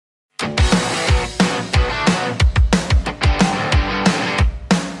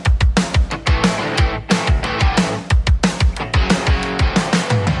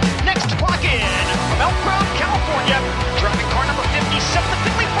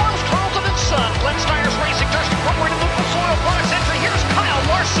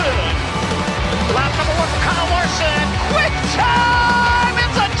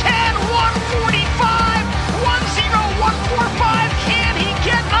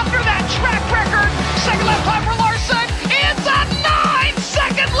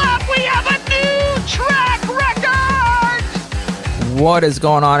What is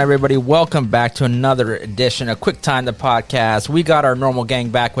going on, everybody? Welcome back to another edition of Quick Time, the podcast. We got our normal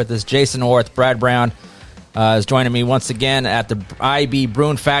gang back with us. Jason Orth, Brad Brown is joining me once again at the IB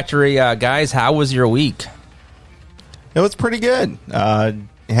Bruin Factory. Guys, how was your week? It was pretty good.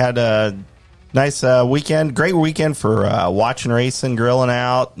 Had a nice weekend, great weekend for watching racing, grilling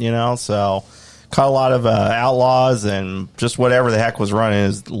out, so caught a lot of outlaws and just whatever the heck was running.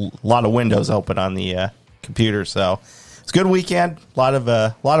 There's a lot of windows open on the computer, so it's a good weekend. A lot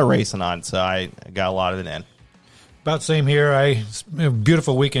of racing on, so I got a lot of it in. About same here. A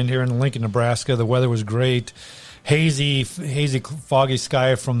beautiful weekend here in Lincoln, Nebraska. The weather was great. Hazy, foggy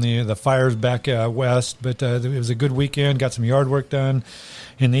sky from the fires back west, but it was a good weekend. Got some yard work done.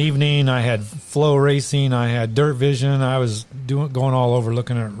 In the evening, I had flow racing. I had dirt vision. I was going all over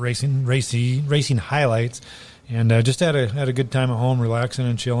looking at racing highlights, and just had a good time at home, relaxing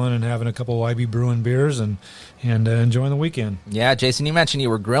and chilling, and having a couple of YB Bruin beers and enjoying the weekend. Yeah, Jason, you mentioned you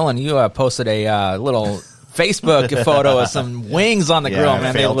were grilling. You posted a little Facebook photo of some wings on the grill,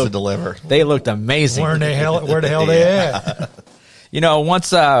 man. Failed to deliver. They looked amazing. Where the hell they at?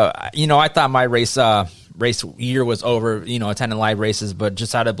 Once I thought my race year was over, attending live races, but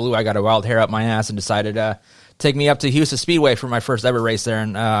just out of blue, I got a wild hair up my ass and decided to take me up to Houston Speedway for my first ever race there,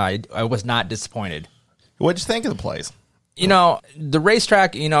 and I was not disappointed. What'd you think of the place? The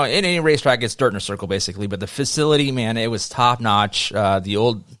racetrack, in any racetrack, it's dirt in a circle, basically, but the facility, man, it was top notch. We're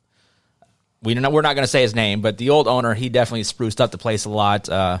not going to say his name, but the old owner, he definitely spruced up the place a lot.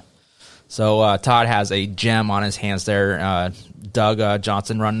 So Todd has a gem on his hands there. Doug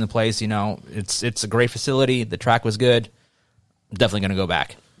Johnson running the place. It's a great facility. The track was good. Definitely going to go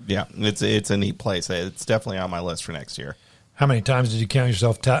back. Yeah, it's a neat place. It's definitely on my list for next year. How many times did you count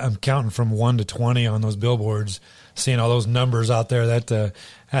yourself? I'm counting from 1 to 20 on those billboards, seeing all those numbers out there. That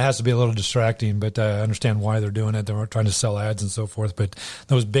has to be a little distracting, but I understand why they're doing it. They're trying to sell ads and so forth. But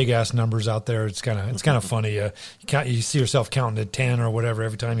those big ass numbers out there, it's kind of funny. You see yourself counting to 10 or whatever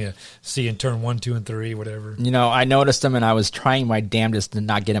every time you see in turn 1, 2, and 3, whatever. I noticed them, and I was trying my damnedest to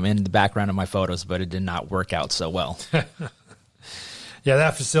not get them in the background of my photos, but it did not work out so well. Yeah,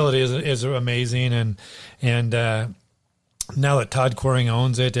 that facility is amazing, and now that Todd Coring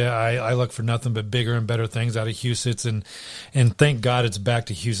owns it, I look for nothing but bigger and better things out of Huset's, and thank God it's back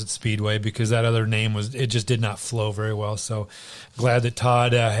to Huset's Speedway, because that other name just did not flow very well. So glad that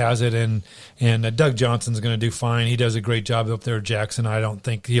Todd has it, and Doug Johnson's going to do fine. He does a great job up there at Jackson. I don't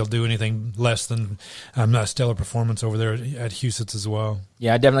think he'll do anything less than a stellar performance over there at Huset's as well.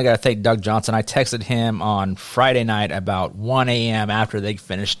 Yeah, I definitely got to thank Doug Johnson. I texted him on Friday night about 1 a.m. after they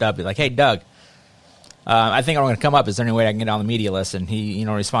finished up. Be like, hey, Doug, I think I'm going to come up. Is there any way I can get on the media list? And he,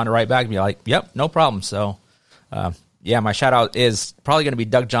 responded right back and be like, yep, no problem. So, my shout-out is probably going to be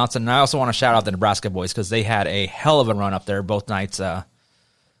Doug Johnson. And I also want to shout out the Nebraska boys, because they had a hell of a run up there both nights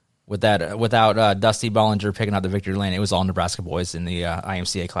without Dusty Bollinger picking out the victory lane. It was all Nebraska boys in the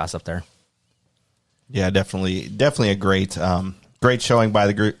IMCA class up there. Yeah, definitely a great showing by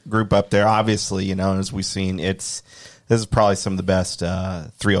the group up there. Obviously, as we've seen, this is probably some of the best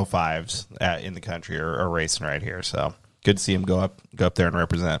 305s in the country are racing right here. So good to see him go up there and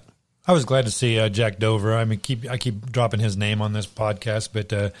represent. I was glad to see Jack Dover. I keep dropping his name on this podcast,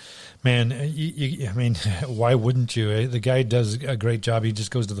 but man, why wouldn't you? The guy does a great job. He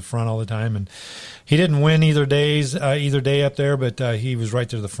just goes to the front all the time, and he didn't win either day up there, but he was right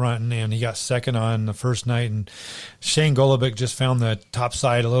to the front, and he got second on the first night. And Shane Golobic just found the top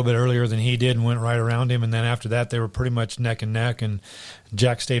side a little bit earlier than he did and went right around him. And then after that, they were pretty much neck and neck, and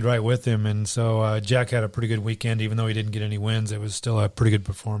Jack stayed right with him. And so Jack had a pretty good weekend, even though he didn't get any wins. It was still a pretty good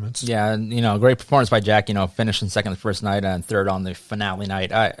performance. Yeah, great performance by Jack. Finishing second the first night and third on the finale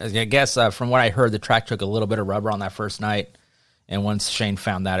night. I guess from what I heard, the track took a little bit of rubber on that first night, and once Shane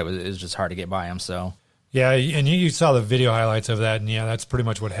found that, it was just hard to get by him. So yeah, and you saw the video highlights of that, and yeah, that's pretty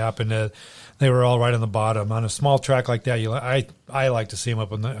much what happened. They were all right on the bottom on a small track like that. I like to see them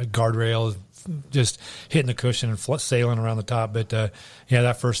up on the guardrail, just hitting the cushion and sailing around the top. But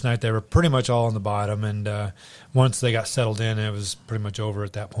that first night they were pretty much all on the bottom, and once they got settled in, it was pretty much over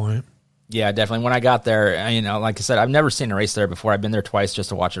at that point. Yeah, definitely. When I got there, like I said, I've never seen a race there before. I've been there twice just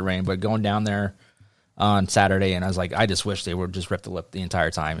to watch it rain, but going down there on Saturday, and I was like, I just wish they would just rip the lip the entire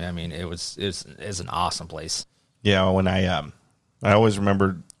time. I mean, it's an awesome place. Yeah, when I always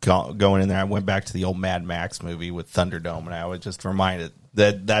remember going in there. I went back to the old Mad Max movie with Thunderdome, and I was just reminded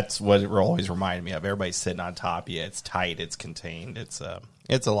that's what it always reminded me of. Everybody's sitting on top. Yeah, it's tight, it's contained. It's a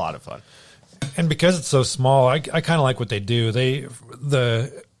lot of fun. And because it's so small, I kind of like what they do.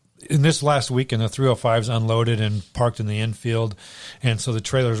 in this last weekend, the 305s unloaded and parked in the infield, and so the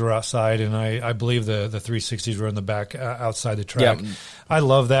trailers were outside, and I believe the 360s were in the back outside the track. Yeah. I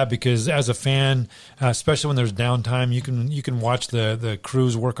love that because as a fan, especially when there's downtime, you can watch the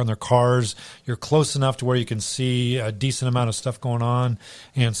crews work on their cars. You're close enough to where you can see a decent amount of stuff going on,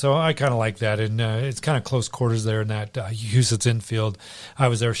 and so I kind of like that. And it's kind of close quarters there in that Huset's infield. I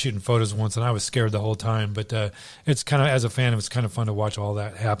was there shooting photos once, and I was scared the whole time. But it's kind of, as a fan, it was kind of fun to watch all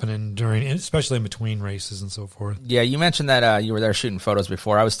that happening during, especially in between races and so forth. Yeah, you mentioned that you were there shooting photos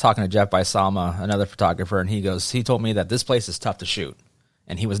before. I was talking to Jeff Baisalma, another photographer, and he told me that this place is tough to shoot.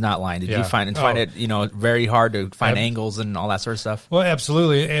 And he was not lying. Did you find it, very hard to find angles and all that sort of stuff? Well,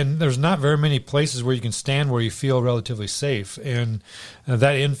 absolutely. And there's not very many places where you can stand where you feel relatively safe. And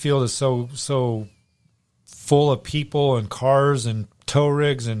that infield is so full of people and cars and tow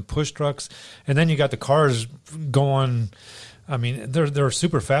rigs and push trucks. And then you got the cars going. I mean, they're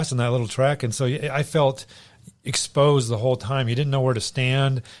super fast in that little track. And so I felt exposed the whole time. You didn't know where to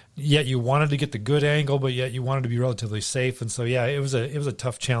stand, yet you wanted to get the good angle, but yet you wanted to be relatively safe. And so, yeah, it was a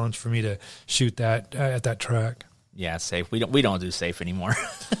tough challenge for me to shoot that at that track. Yeah, safe. We don't do safe anymore.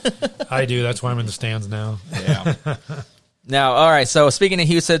 I do. That's why I'm in the stands now. Yeah. Now, all right. So speaking of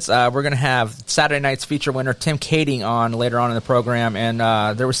Huset's, we're going to have Saturday night's feature winner Tim Kading on later on in the program, and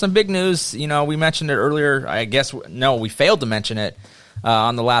there was some big news. We mentioned it earlier. I guess we failed to mention it.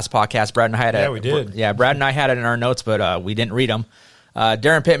 On the last podcast, Brad and I had it. Yeah, we did. Yeah, Brad and I had it in our notes, but we didn't read them.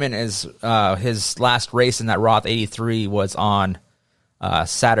 Darren Pittman is his last race in that Roth 83 was on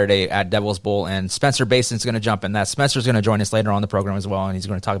Saturday at Devil's Bowl, and Spencer Bason's going to jump in that. Spencer's going to join us later on the program as well, and he's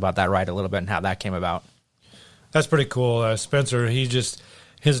going to talk about that ride a little bit and how that came about. That's pretty cool. Spencer,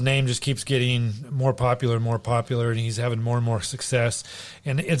 his name just keeps getting more popular and more popular, and he's having more and more success.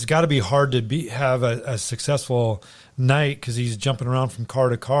 And it's got to be hard to have a successful night because he's jumping around from car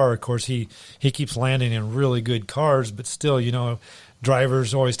to car. Of course, he keeps landing in really good cars, but still,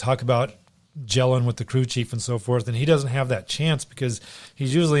 drivers always talk about gelling with the crew chief and so forth, and he doesn't have that chance because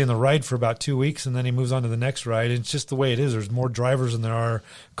he's usually in the ride for about 2 weeks and then he moves on to the next ride. It's just the way it is. There's more drivers than there are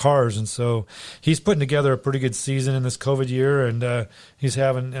cars, and so he's putting together a pretty good season in this COVID year, and he's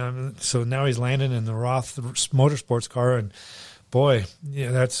having so now he's landing in the Roth Motorsports car, and boy,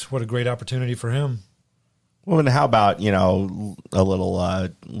 yeah, that's what a great opportunity for him. Well, and how about, a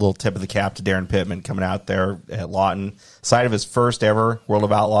little tip of the cap to Darren Pittman coming out there at Lawton, side of his first ever World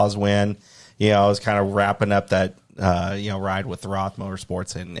of Outlaws win. I was kind of wrapping up that, ride with the Roth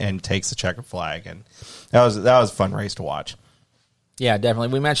Motorsports and takes the checkered flag. And that was a fun race to watch. Yeah, definitely.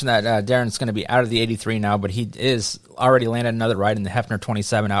 We mentioned that Darren's going to be out of the 83 now, but he is already landed another ride in the Hefner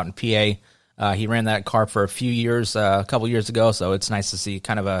 27 out in PA. He ran that car for a few years, a couple years ago, so it's nice to see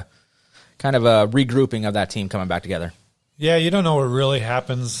kind of a regrouping of that team coming back together. Yeah, you don't know what really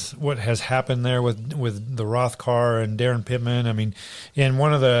happens, what has happened there with the Roth car and Darren Pittman. I mean, in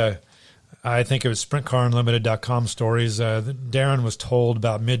one of the, I think it was SprintCarUnlimited.com stories, Darren was told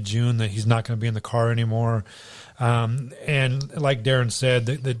about mid-June that he's not going to be in the car anymore. And like Darren said,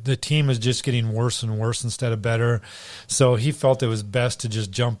 the team is just getting worse and worse instead of better. So he felt it was best to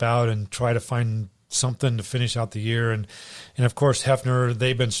just jump out and try to find something to finish out the year. And of course, Hefner,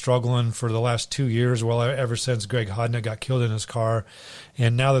 they've been struggling for the last 2 years, ever since Greg Hodnett got killed in his car.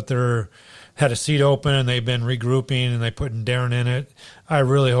 And now that they're had a seat open and they've been regrouping and they putting Darren in it, I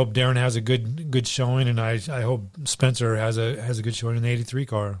really hope Darren has a good showing, and I hope Spencer has a good showing in the 83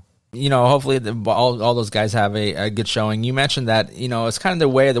 car. Hopefully all those guys have a good showing. You mentioned that, it's kind of the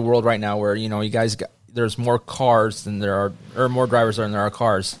way of the world right now where, you guys there's more cars than there are, or more drivers than there are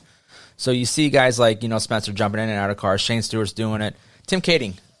cars. So you see guys like, Spencer jumping in and out of cars. Shane Stewart's doing it. Tim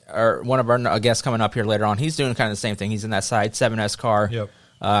Kading, or one of our guests coming up here later on, he's doing kind of the same thing. He's in that side 7S car. Yep.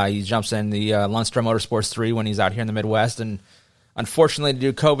 He jumps in the Lundstrom Motorsports 3 when he's out here in the Midwest. And unfortunately, to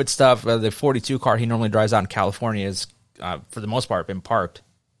do COVID stuff, the 42 car he normally drives out in California is, for the most part, been parked.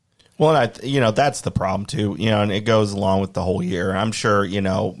 Well, that's the problem, too, and it goes along with the whole year. I'm sure,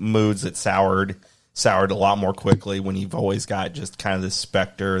 moods that soured a lot more quickly when you've always got just kind of this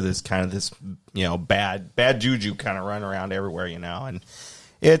specter, this bad juju kind of run around everywhere, and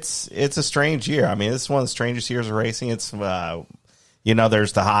it's a strange year. I mean, this is one of the strangest years of racing. It's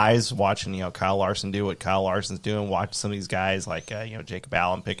there's the highs, watching Kyle Larson do what Kyle Larson's doing, watching some of these guys like Jacob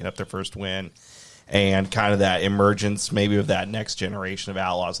Allen picking up their first win, and kind of that emergence maybe of that next generation of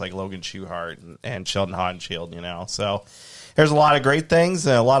outlaws like Logan Schuchart and Sheldon Haudenschild, so there's a lot of great things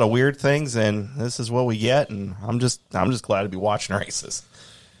and a lot of weird things, and this is what we get. And I'm just glad to be watching races.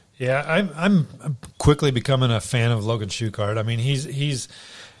 Yeah, I'm quickly becoming a fan of Logan Schuchart. I mean, he's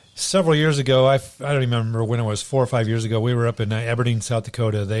several years ago, I don't remember when it was, 4 or 5 years ago, we were up in Aberdeen, South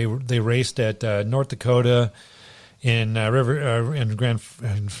Dakota. They raced at North Dakota in Grand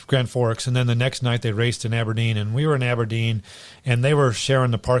Forks, and then the next night they raced in Aberdeen, and we were in Aberdeen, and they were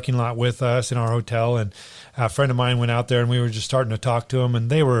sharing the parking lot with us in our hotel, and a friend of mine went out there, and we were just starting to talk to them, and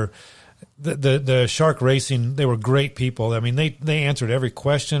they were the Shark Racing, they were great people. I mean, they answered every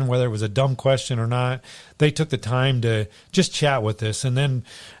question, whether it was a dumb question or not. They took the time to just chat with us. And then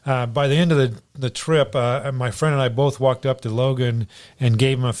by the end of the trip, my friend and I both walked up to Logan and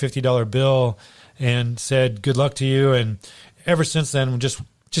gave him a $50 bill and said, good luck to you. And ever since then, we just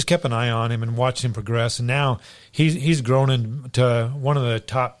kept an eye on him and watched him progress. And now he's grown into one of the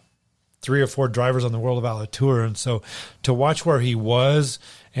top 3 or 4 drivers on the World of Outlaw Tour. And so to watch where he was,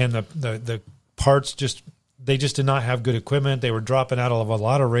 and the parts they just did not have good equipment. They were dropping out of a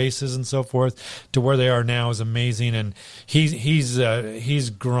lot of races and so forth, to where they are now is amazing. And he's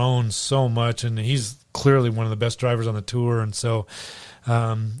grown so much, and he's clearly one of the best drivers on the tour. And so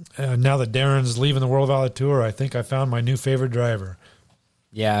now that Darren's leaving the World of Outlaw Tour, I think I found my new favorite driver.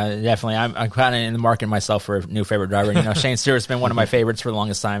 Yeah, definitely. I'm kind of in the market myself for a new favorite driver. Shane Stewart's been one of my favorites for the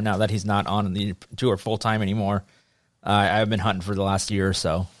longest time. Now that he's not on the tour full time anymore, I've been hunting for the last year or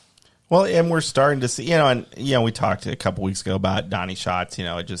so. Well, and we're starting to see, we talked a couple weeks ago about Donnie Schatz.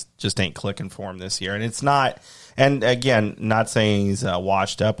 It just ain't clicking for him this year, and it's not. And again, not saying he's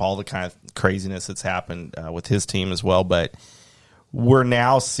washed up all the kind of craziness that's happened with his team as well, but we're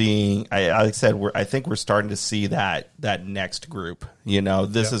now seeing. Like I said, I think we're starting to see that next group.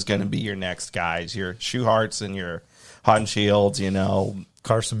 This is going to be your next guys, your Schuharts and your Hodenshields.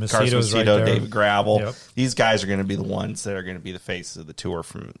 Carson Macedo, right there. David Gravel. Yep. These guys are going to be the ones that are going to be the faces of the tour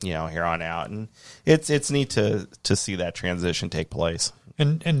from here on out, and it's neat to see that transition take place.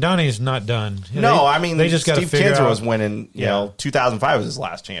 And Donnie's not done. No, they just got to figure out. Steve Kinser was winning. 2005 was his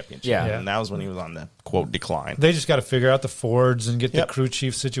last championship, Yeah. and that was when he was on the quote decline. They just got to figure out the Fords and get the crew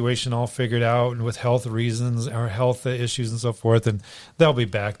chief situation all figured out, and with health reasons or health issues and so forth, and they'll be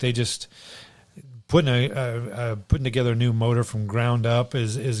back. They just putting together a new motor from ground up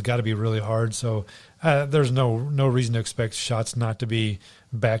is got to be really hard. So there's no reason to expect Schatz not to be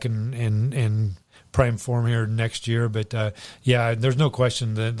back in prime form here next year. But there's no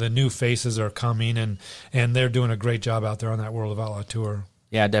question the new faces are coming, and they're doing a great job out there on that World of Outlaw Tour.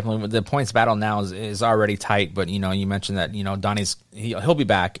 Yeah, definitely. The points battle now is already tight, but you mentioned that Donnie's he'll be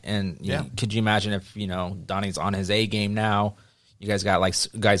back, and could you imagine if Donnie's on his A game now? You guys got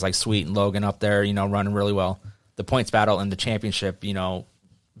guys like Sweet and Logan up there, running really well. The points battle and the championship,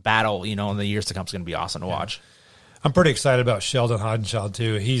 battle, in the years to come is going to be awesome to watch. I'm pretty excited about Sheldon Hodenschild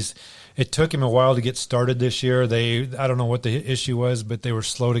too. It took him a while to get started this year. I don't know what the issue was, but they were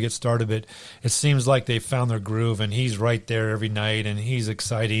slow to get started. But it seems like they found their groove, and he's right there every night, and he's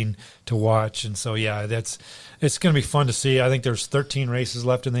exciting to watch. And so, it's going to be fun to see. I think there's 13 races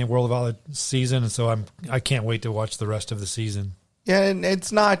left in the World of Outlaw season, and so I can't wait to watch the rest of the season. Yeah, and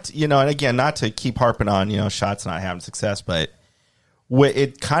it's not, and again, not to keep harping on, Schatz not having success, but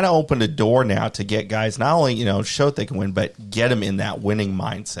it kind of opened a door now to get guys not only, show that they can win, but get them in that winning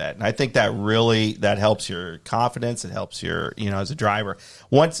mindset. And I think that helps your confidence. It helps your, as a driver.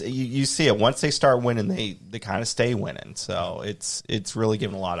 Once you see it, once they start winning, they kind of stay winning. So it's really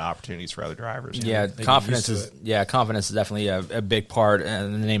given a lot of opportunities for other drivers. Yeah, confidence is definitely a big part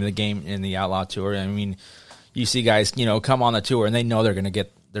in the name of the game in the Outlaw Tour. I mean, you see guys, come on the tour and they know they're going to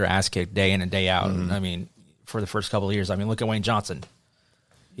get their ass kicked day in and day out. Mm-hmm. I mean, for the first couple of years, look at Wayne Johnson.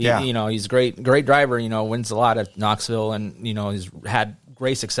 He's a great driver, wins a lot at Knoxville, and, he's had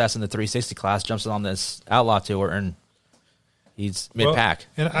great success in the 360 class, jumps on this Outlaw Tour, and he's mid-pack.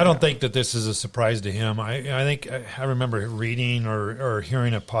 And I don't think that this is a surprise to him. I think I remember reading or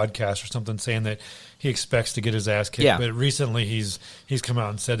hearing a podcast or something saying that he expects to get his ass kicked. Yeah. But recently he's come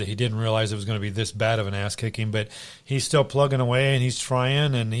out and said that he didn't realize it was going to be this bad of an ass kicking. But he's still plugging away, and he's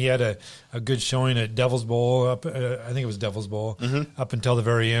trying. And he had a good showing at Devil's Bowl. I think it was Devil's Bowl. Mm-hmm. Up until the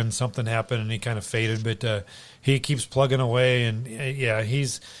very end, something happened, and he kind of faded. But he keeps plugging away, and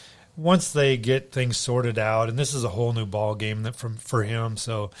he's. Once they get things sorted out, and this is a whole new ball game for him,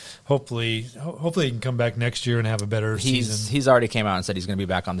 so hopefully he can come back next year and have a better season. He's already came out and said he's going to be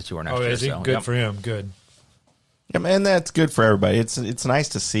back on the tour next year. Is he? So, good for him. Good. Yeah, and that's good for everybody. It's nice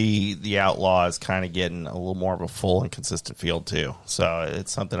to see the Outlaws kind of getting a little more of a full and consistent field too. So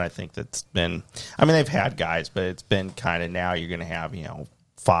it's something I think that's been. They've had guys, but it's been kind of now you're going to have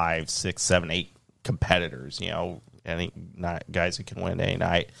 5, 6, 7, 8 competitors. I think not guys who can win any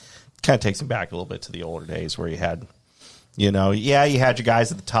night. Kind of takes me back a little bit to the older days where you had, you had your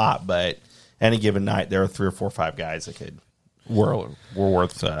guys at the top, but any given night there were 3 or 4 or 5 guys that could were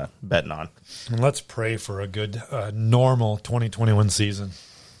worth betting on. And let's pray for a good, normal 2021 season.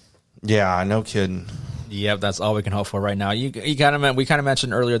 Yeah, no kidding. Yep, that's all we can hope for right now. We kind of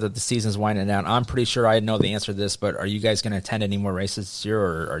mentioned earlier that the season's winding down. I'm pretty sure I know the answer to this, but are you guys going to attend any more races this year,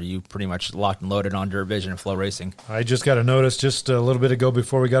 or are you pretty much locked and loaded on Dirt Vision and Flow Racing? I just got a notice just a little bit ago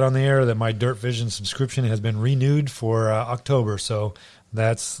before we got on the air that my Dirt Vision subscription has been renewed for October, so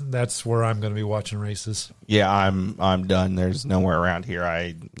that's where I'm going to be watching races. Yeah, I'm done. There's nowhere around here.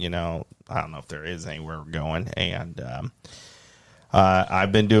 I don't know if there is anywhere we're going, and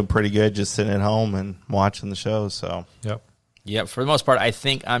I've been doing pretty good just sitting at home and watching the show. So Yep, for the most part, I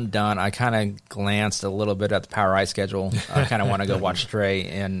think I'm done. I kind of glanced a little bit at the Power Eye schedule. I kind of want to go watch Trey.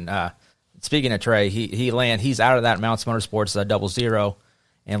 And speaking of Trey, he's out of that Mounts Motorsports 00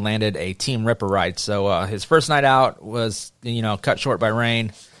 and landed a Team Ripper ride. So his first night out was cut short by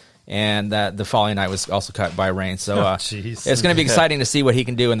rain, and the following night was also cut by rain. So it's going to be exciting to see what he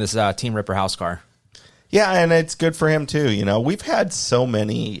can do in this Team Ripper house car. Yeah, and it's good for him too. We've had so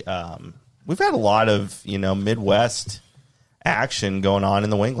many. We've had a lot of Midwest action going on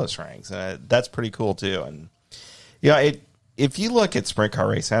in the wingless ranks. That's pretty cool too. And if you look at sprint car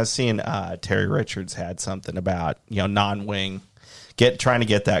racing, I've seen Terry Richards had something about non-wing, trying to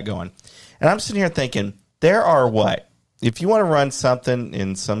get that going. And I'm sitting here thinking, there are if you want to run something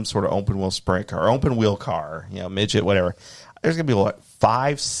in some sort of open wheel sprint car, open wheel car, midget, whatever, there's going to be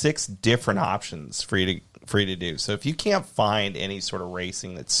 5-6 different options for you to do. So if you can't find any sort of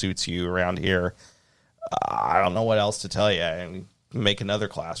racing that suits you around here, I don't know what else to tell you. I mean, make another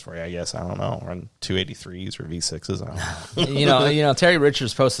class for you, I guess. I don't know. Run 283s or V6s. I don't know. Terry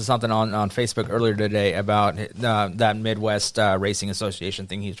Richards posted something on Facebook earlier today about that Midwest Racing Association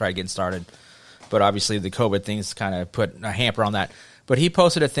thing he's trying to get started. But obviously the COVID thing's kind of put a hamper on that. But he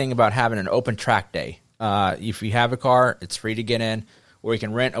posted a thing about having an open track day. If you have a car, it's free to get in, or you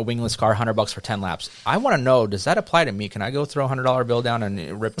can rent a wingless car, $100 for 10 laps. I want to know, does that apply to me? Can I go throw a $100 bill down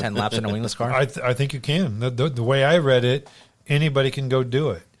and rip 10 laps in a wingless car? I think you can. The way I read it, anybody can go do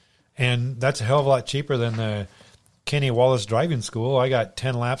it. And that's a hell of a lot cheaper than the Kenny Wallace driving school. I got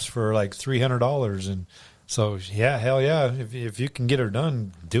 10 laps for like $300. And so, yeah, hell yeah. If you can get her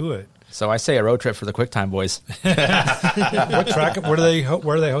done, do it. So I say a road trip for the QuickTime boys. What track? Where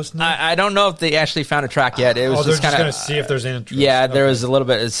are they hosting that? I don't know if they actually found a track yet. It was just going to see if there's any interest. Yeah, there was a little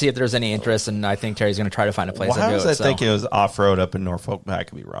bit, see if there's any interest, and I think Terry's going to try to find a place to do it. Why was I thinking it was off-road up in Norfolk? I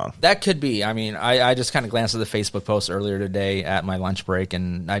could be wrong. That could be. I mean, I just kind of glanced at the Facebook post earlier today at my lunch break,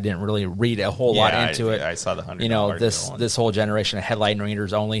 and I didn't really read a whole lot into it. I saw the $100. This whole generation of headlight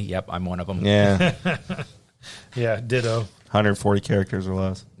readers only. Yep, I'm one of them. Yeah. Yeah, ditto. 140 characters or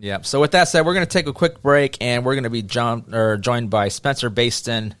less. Yeah. So with that said, we're going to take a quick break, and we're going to be joined by Spencer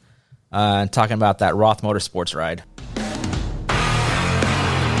Baston talking about that Roth Motorsports ride.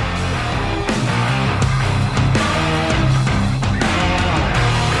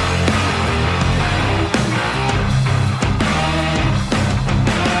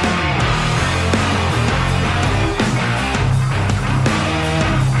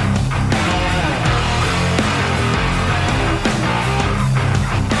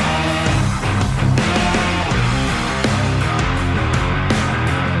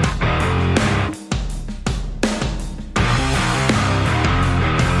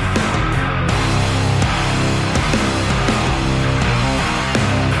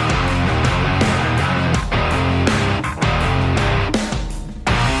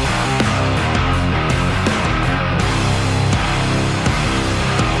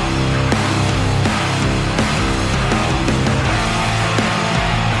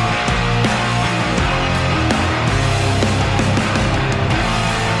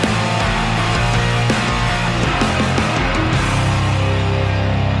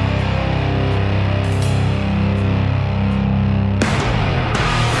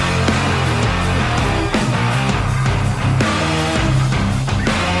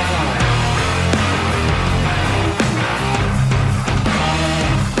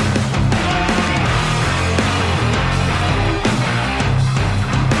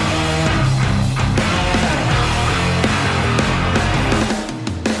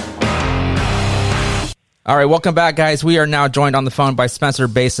 All right, welcome back, guys. We are now joined on the phone by Spencer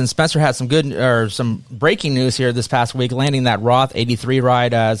Baston. Spencer had some breaking news here this past week, landing that Roth 83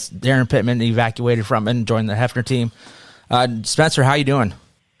 ride as Darren Pittman evacuated from it and joined the Hefner team. Spencer, how you doing?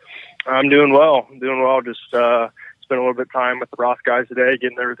 I'm doing well. Just spent a little bit of time with the Roth guys today,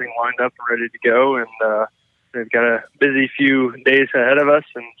 getting everything lined up and ready to go. And we've got a busy few days ahead of us,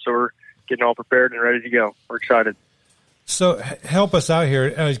 and so we're getting all prepared and ready to go. We're excited. So help us out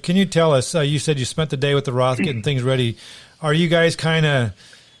here. Can you tell us, you said you spent the day with the Roth getting things ready. are you guys kind of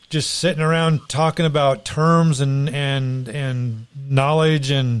just sitting around talking about terms and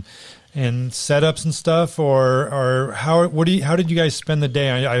knowledge and setups and stuff, or how did you guys spend the day?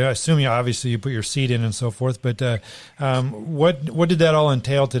 I assume you put your seat in and so forth, but what did that all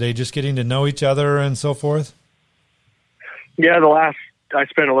entail today? Just getting to know each other and so forth. Yeah, I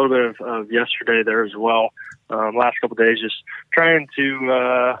spent a little bit of yesterday there as well. Last couple of days, just trying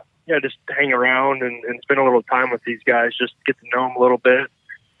to just hang around and spend a little time with these guys, just get to know them a little bit.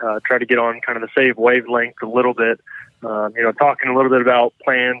 Try to get on kind of the same wavelength a little bit. Talking a little bit about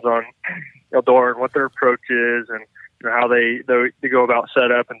plans on Eldora and what their approach is, and how they go about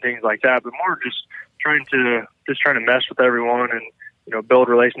setup and things like that. But more just trying to mesh with everyone and build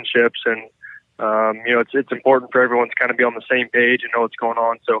relationships. And it's important for everyone to kind of be on the same page and know what's going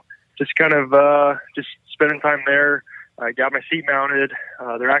on. So just kind of just spending time there. I got my seat mounted.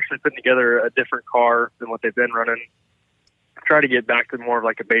 They're actually putting together a different car than what they've been running. Try to get back to more of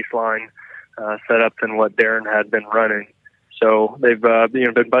like a baseline setup than what Darren had been running. So they've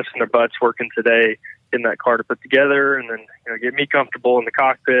been busting their butts working today in that car to put together, and then get me comfortable in the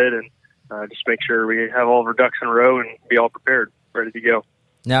cockpit and just make sure we have all of our ducks in a row and be all prepared, ready to go.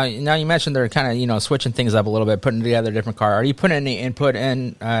 Now you mentioned they're kind of switching things up a little bit, putting together a different car. Are you putting any input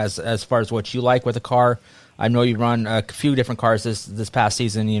in as far as what you like with the car? I know you run a few different cars this past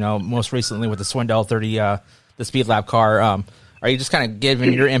season. Most recently with the Swindell 30, the Speed Lab car. Are you just kind of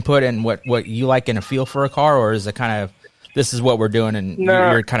giving your input and what you like in a feel for a car, or is it kind of this is what we're doing and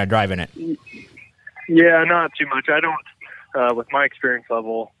you're kind of driving it? Yeah, not too much. I don't. With my experience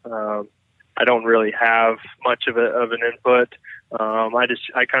level, I don't really have much of an input.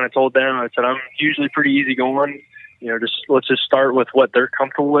 I kind of told them, I said, I'm usually pretty easygoing. Let's just start with what they're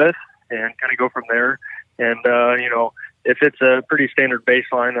comfortable with and kind of go from there. And, if it's a pretty standard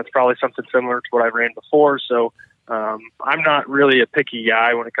baseline, that's probably something similar to what I ran before. So, I'm not really a picky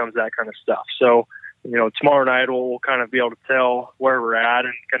guy when it comes to that kind of stuff. So, tomorrow night we'll kind of be able to tell where we're at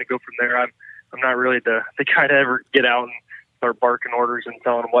and kind of go from there. I'm not really the guy to ever get out and start barking orders and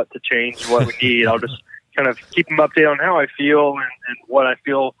telling them what to change and what we need. I'll just kind of keep them updated on how I feel and what I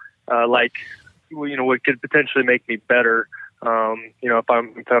feel what could potentially make me better. If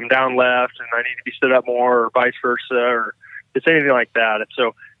I'm down left and I need to be stood up more, or vice versa, or it's anything like that.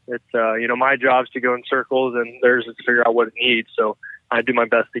 So it's my job is to go in circles, and theirs is to figure out what it needs. So I do my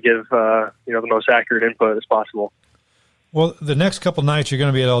best to give the most accurate input as possible. Well, the next couple nights you're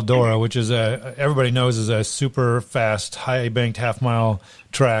going to be at Eldora, which is everybody knows is a super fast, high banked half mile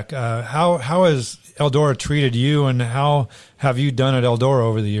track. How has Eldora treated you, and how have you done at Eldora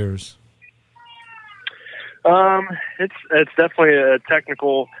over the years? It's definitely a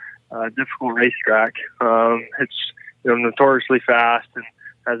technical, difficult racetrack. It's notoriously fast and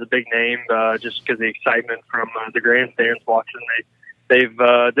has a big name just because of the excitement from the grandstands watching. They've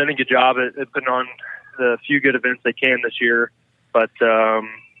done a good job at putting on the few good events they can this year, but I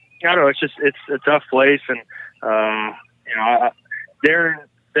don't know. It's a tough place, and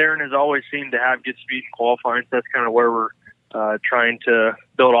Darren has always seemed to have good speed in qualifying. So that's kind of where we're trying to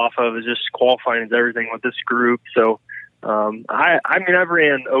build off of, is just qualifying is everything with this group. So I've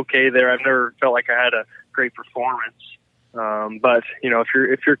ran okay there. I've never felt like I had a great performance, but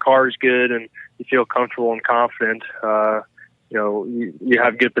if your car is good and you feel comfortable and confident, you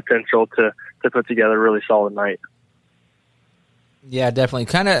have good potential to put together a really solid night. Yeah,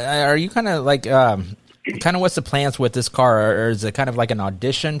 definitely. Are you kind of like, what's the plans with this car? Or is it kind of like an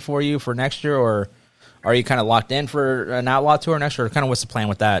audition for you for next year, or are you kind of locked in for an Outlaw Tour next year? Or kind of what's the plan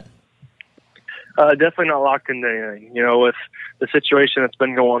with that? Definitely not locked into anything. With the situation that's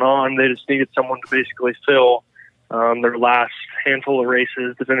been going on, they just needed someone to basically fill their last handful of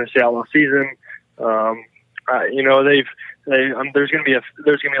races to finish the Outlaw season. There's going to be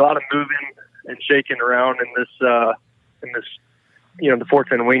a lot of moving and shaking around in this the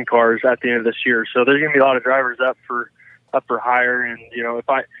 410 wing cars at the end of this year. So there's going to be a lot of drivers up for hire, and if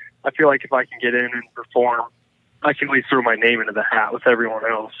I feel like if I can get in and perform, I can at least throw my name into the hat with everyone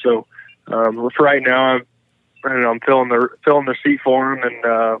else. So for right now, I'm filling the seat for them, and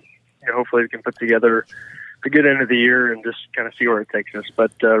hopefully we can put together a good end of the year and just kind of see where it takes us.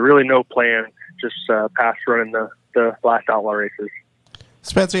 But really no plan, just past running the last Outlaw races.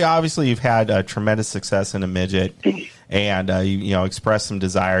 Spencer, obviously you've had tremendous success in a midget, and you expressed some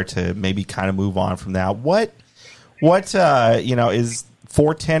desire to maybe kind of move on from that. What is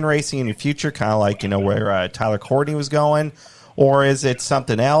 410 racing in your future, kind of like where Tyler Courtney was going, or is it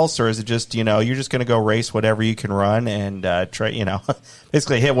something else, or is it just you're just going to go race whatever you can run and try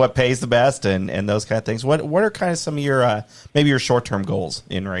basically hit what pays the best and those kind of things? What are kind of some of your maybe your short term goals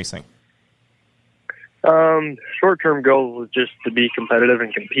in racing? Short-term goal was just to be competitive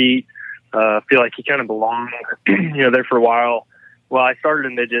and compete. Feel like he kind of belonged, there for a while. Well, I started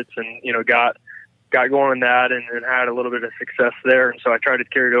in midgets and, got going in that and had a little bit of success there. And so I tried to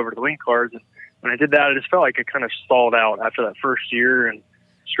carry it over to the wing cars. And when I did that, I just felt like I kind of stalled out after that first year and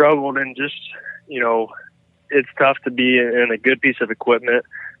struggled. And just, it's tough to be in a good piece of equipment.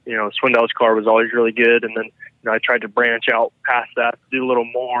 Swindell's car was always really good. And then, I tried to branch out past that, do a little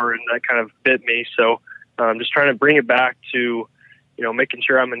more, and that kind of bit me. So just trying to bring it back to, making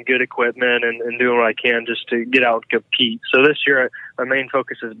sure I'm in good equipment and doing what I can just to get out and compete. So this year, my main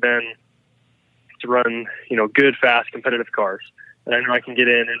focus has been to run, good, fast, competitive cars. And I know I can get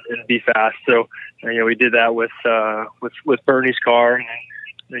in and be fast. So, we did that with Bernie's car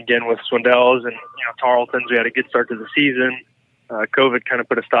and again with Swindell's and, Tarleton's. We had a good start to the season. COVID kind of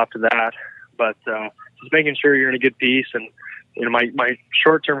put a stop to that, but just making sure you're in a good piece. And, my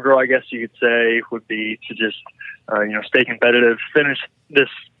short-term goal, I guess you could say, would be to just, stay competitive, finish this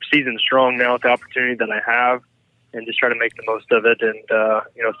season strong now with the opportunity that I have, and just try to make the most of it and,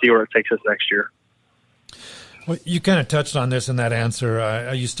 see where it takes us next year. Well, you kind of touched on this in that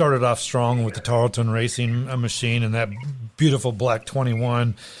answer. You started off strong with the Tarleton Racing machine and that beautiful black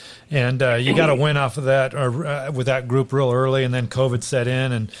 21. And you got a win off of that with that group real early, and then COVID set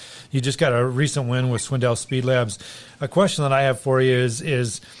in, and you just got a recent win with Swindell Speed Labs. A question that I have for you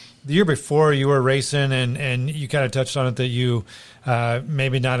is the year before you were racing, and you kind of touched on it that you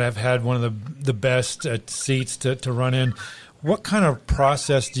maybe not have had one of the best seats to run in. What kind of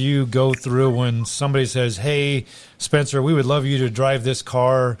process do you go through when somebody says, "Hey, Spencer, we would love you to drive this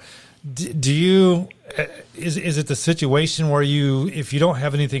car"? Do you is it the situation where if you don't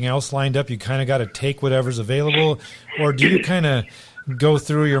have anything else lined up, you kind of got to take whatever's available, or do you kind of go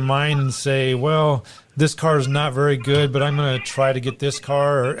through your mind and say, "Well, this car is not very good, but I'm going to try to get this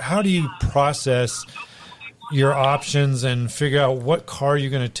car"? Or how do you process your options and figure out what car you're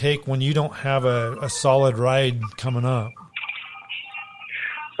going to take when you don't have a solid ride coming up?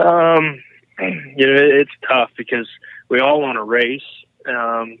 It's tough because we all want to race,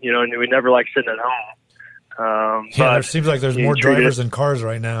 and we never like sitting at home. But it seems like there's more drivers than cars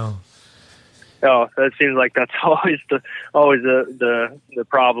right now. Oh, that seems like that's always the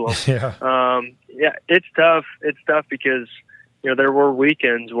problem. Yeah. It's tough. It's tough because there were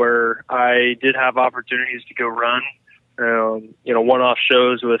weekends where I did have opportunities to go run, one-off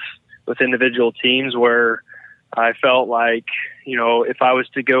shows with individual teams where I felt like, if I was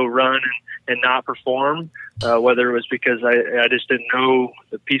to go run and not perform, whether it was because I just didn't know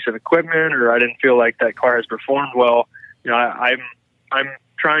the piece of equipment or I didn't feel like that car has performed well, I'm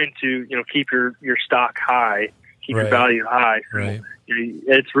trying to, keep your stock high, keep your value high. So, right.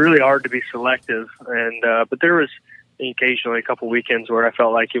 It's really hard to be selective. And, but there was occasionally a couple weekends where I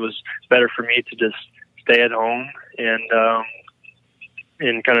felt like it was better for me to just stay at home and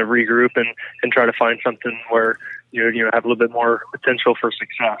kind of regroup and try to find something where you have a little bit more potential for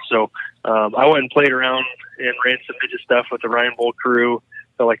success. So I went and played around and ran some midget stuff with the Ryan Bull crew.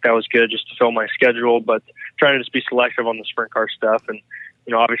 Felt like that was good just to fill my schedule, but trying to just be selective on the sprint car stuff. And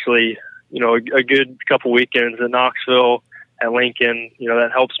obviously, a good couple weekends at Knoxville, at Lincoln,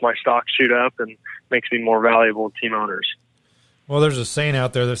 that helps my stock shoot up and makes me more valuable to team owners. Well, there's a saying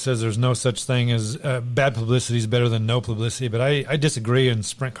out there that says there's no such thing as bad publicity is better than no publicity, but I disagree in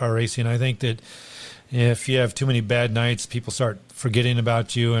sprint car racing. I think that if you have too many bad nights, people start forgetting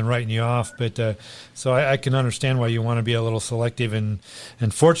about you and writing you off. But so I can understand why you want to be a little selective. And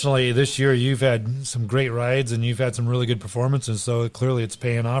fortunately, this year you've had some great rides and you've had some really good performances. So clearly it's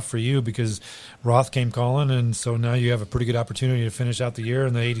paying off for you because Roth came calling. And so now you have a pretty good opportunity to finish out the year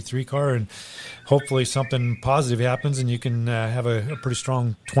in the 83 car. And hopefully something positive happens and you can have a pretty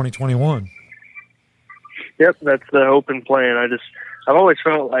strong 2021. Yep, that's the hope and plan. I've always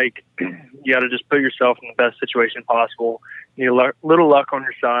felt like you got to just put yourself in the best situation possible. You need a little luck on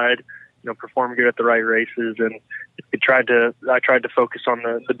your side, perform good at the right races. And I tried to focus on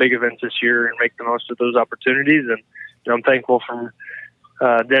the big events this year and make the most of those opportunities. And I'm thankful for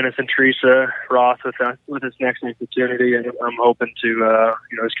Dennis and Teresa Roth with this next opportunity. And I'm hoping to,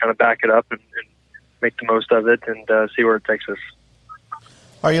 just kind of back it up and make the most of it and see where it takes us.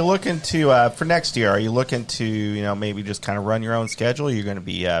 Are you looking to, for next year, are you looking to, maybe just kind of run your own schedule? You're going to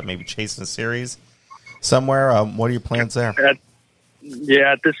be maybe chasing a series somewhere? What are your plans there? At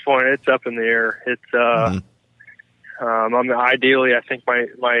this point, it's up in the air. It's, ideally, I think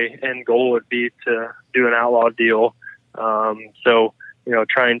my end goal would be to do an outlaw deal. So,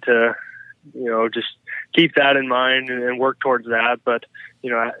 trying to, just keep that in mind and work towards that. But,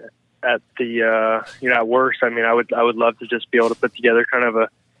 at worst, I would love to just be able to put together kind of a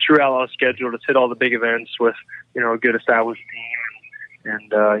true outlaw schedule. Just hit all the big events with, a good established team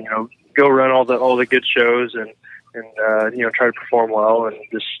and go run all the good shows and try to perform well and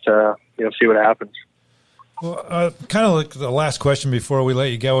just, see what happens. Well, kind of like the last question before we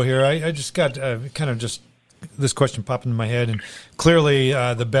let you go here, I just got this question popped into my head, and clearly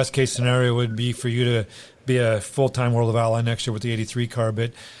the best case scenario would be for you to be a full-time World of Outlaw next year with the 83 car.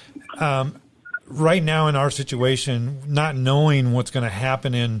 But right now in our situation, not knowing what's going to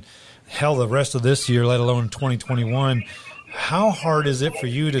happen in the rest of this year, let alone 2021, how hard is it for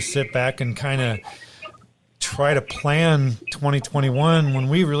you to sit back and kind of try to plan 2021 when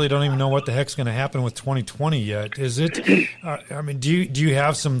we really don't even know what the heck's going to happen with 2020 yet? Is it? Do you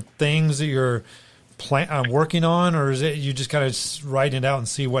have some things that you're working on, or is it you just kind of write it out and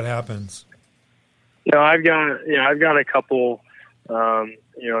see what happens? I've got a couple, a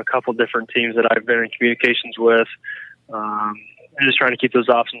couple different teams that I've been in communications with. I'm just trying to keep those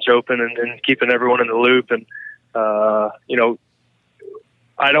options open and keeping everyone in the loop. And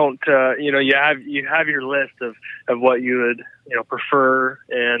I don't, you have your list of what you would, prefer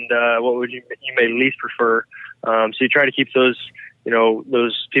and what would you may least prefer. So you try to keep those,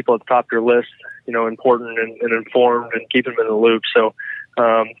 those people at the top of your list, important and informed and keep them in the loop. So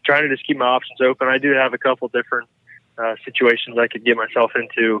trying to just keep my options open. I do have a couple different situations I could get myself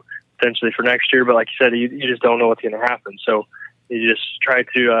into potentially for next year, but like you said, you just don't know what's going to happen. So you just try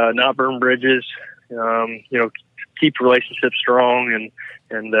to not burn bridges, keep relationships strong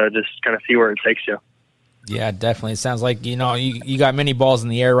and just kind of see where it takes you. Yeah, definitely. It sounds like, you got many balls in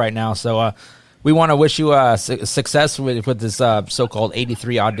the air right now. So we want to wish you success with this so-called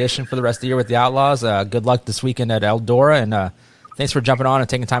 83 audition for the rest of the year with the Outlaws. Good luck this weekend at Eldora, and thanks for jumping on and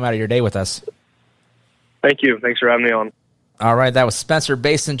taking time out of your day with us. Thank you. Thanks for having me on. All right, that was Spencer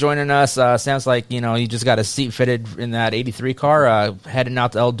Basin joining us. Sounds like, you just got a seat fitted in that 83 car heading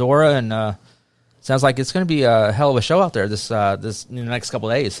out to Eldora, and sounds like it's going to be a hell of a show out there this in the next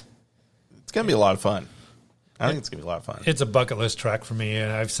couple of days. It's going to be a lot of fun. I think it's going to be a lot of fun. It's a bucket list track for me,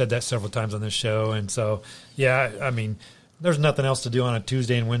 and I've said that several times on this show. And so, yeah, I mean, there's nothing else to do on a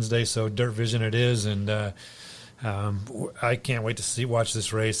Tuesday and Wednesday, so Dirt Vision it is. And I can't wait to watch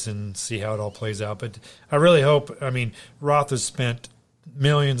this race and see how it all plays out. But I really hope, Roth has spent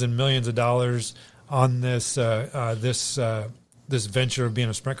millions and millions of dollars on this this venture of being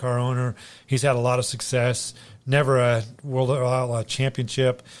a sprint car owner. He's had a lot of success, never a World Outlaw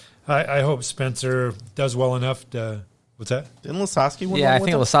championship. I hope Spencer does well enough to. What's that? Didn't Lasowski win? Yeah, I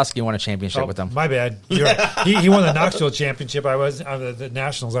think Lasowski won a championship with them. My bad. You're right. He won the Knoxville championship. I was the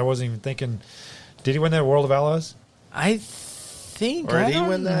Nationals. I wasn't even thinking. Did he win that World of Outlaws? I think. Or did he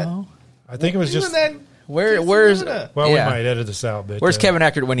win that? I think it was just. Where's? Well, yeah. we might edit this out. But where's Kevin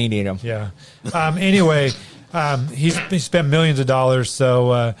Eckert when you need him? Yeah. Anyway. He spent millions of dollars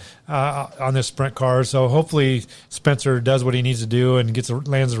on this sprint car. So hopefully Spencer does what he needs to do and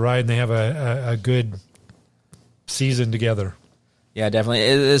lands the ride, and they have a good season together. Yeah, definitely.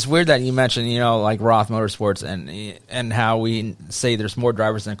 It's weird that you mentioned, like Roth Motorsports and how we say there's more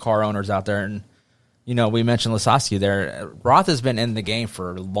drivers than car owners out there. And, we mentioned Lasowski there. Roth has been in the game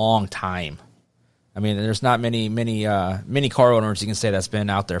for a long time. I mean, there's not many car owners you can say that's been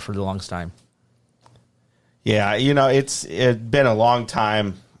out there for the longest time. Yeah, it's been a long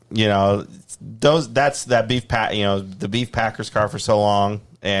time. That beef the Beef Packers car for so long,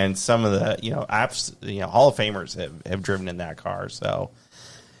 and some of the Hall of Famers have driven in that car. So,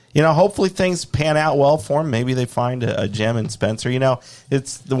 hopefully things pan out well for him. Maybe they find a gem in Spencer.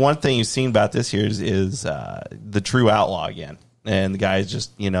 It's the one thing you've seen about this year is the true outlaw again, and the guy's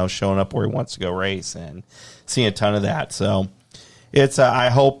just showing up where he wants to go race and seeing a ton of that. So. It's I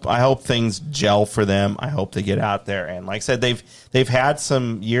hope things gel for them. I hope they get out there, and like I said, they've had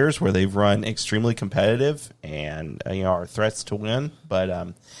some years where they've run extremely competitive and are threats to win,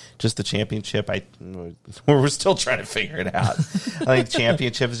 but just the championship, we're still trying to figure it out. I think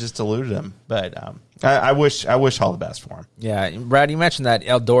championship has just eluded them, but I wish all the best for them. Yeah, Brad, you mentioned that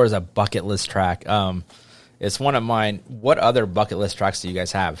Eldora is a bucket list track. It's one of mine. What other bucket list tracks do you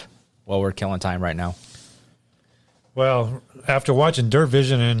guys have while we're killing time right now? Well, after watching Dirt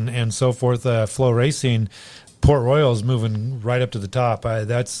Vision and so forth, Flow Racing, Port Royal is moving right up to the top. All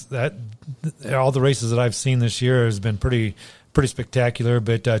the races that I've seen this year has been pretty spectacular.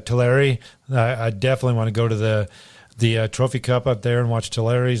 But Tulare, I definitely want to go to the Trophy Cup up there and watch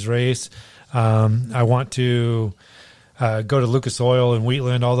Tulare's race. I want to go to Lucas Oil in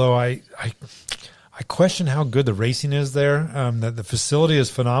Wheatland, although I question how good the racing is there. The facility is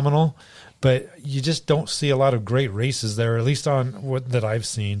phenomenal, but you just don't see a lot of great races there, at least on what that I've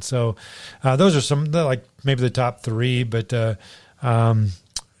seen. So those are some, like maybe the top three. But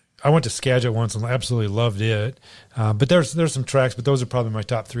I went to Skagit once and absolutely loved it. But there's some tracks, but those are probably my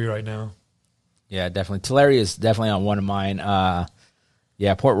top 3 right now. Yeah, definitely. Tulare is definitely on one of mine.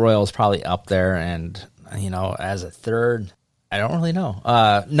 Yeah, Port Royal is probably up there, and as a third, I don't really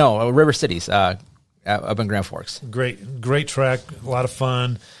know. No, River Cities up in Grand Forks. Great track, a lot of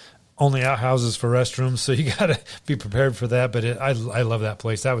fun. Only outhouses for restrooms, so you got to be prepared for that. But I love that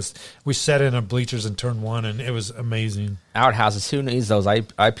place. We sat in a bleachers in turn 1, and it was amazing. Outhouses, who needs those? I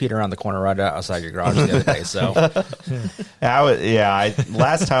peed around the corner right outside your garage the other day. So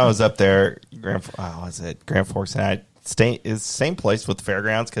last time I was up there, Grand Forks, and it's the same place with the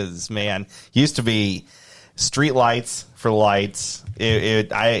fairgrounds because used to be street lights for lights.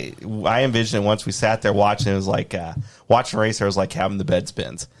 I envisioned it once we sat there watching. It was like watching a racer was like having the bed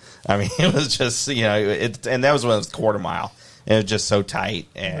spins. I mean, it was just and that was when it was quarter mile. And it was just so tight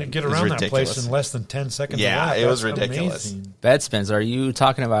and get around that place in less than 10 seconds. Yeah, it was ridiculous. Amazing. Bed spins. Are you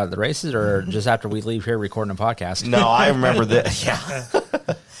talking about the races or just after we leave here recording a podcast? No, I remember that.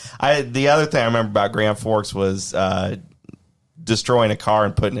 Yeah, the other thing I remember about Grand Forks was destroying a car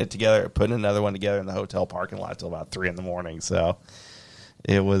and putting another one together in the hotel parking lot till about 3 a.m. So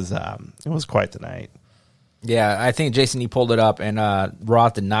it was quite the night. Yeah, I think Jason, you pulled it up, and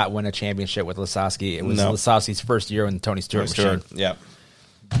Roth did not win a championship with Lasowski. It was Lasowski's first year in the Tony Stewart machine. Yep.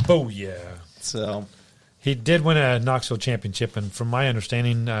 Oh yeah. So he did win a Knoxville championship, and from my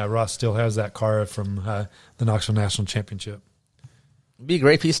understanding, Roth still has that car from the Knoxville National Championship. It'd be a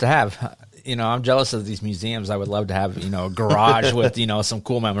great piece to have. I'm jealous of these museums. I would love to have, a garage with, some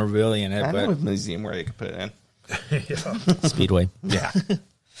cool memorabilia in it. I know a museum where they could put it in. Yeah. Speedway. Yeah.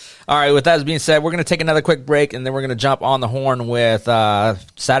 All right, with that being said, we're going to take another quick break, and then we're going to jump on the horn with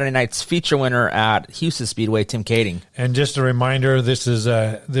Saturday night's feature winner at Houston Speedway, Tim Kading. And just a reminder, this is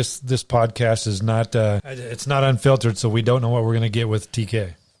this podcast is not it's not unfiltered, so we don't know what we're going to get with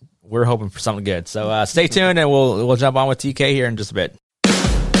TK. We're hoping for something good. So stay tuned, and we'll jump on with TK here in just a bit.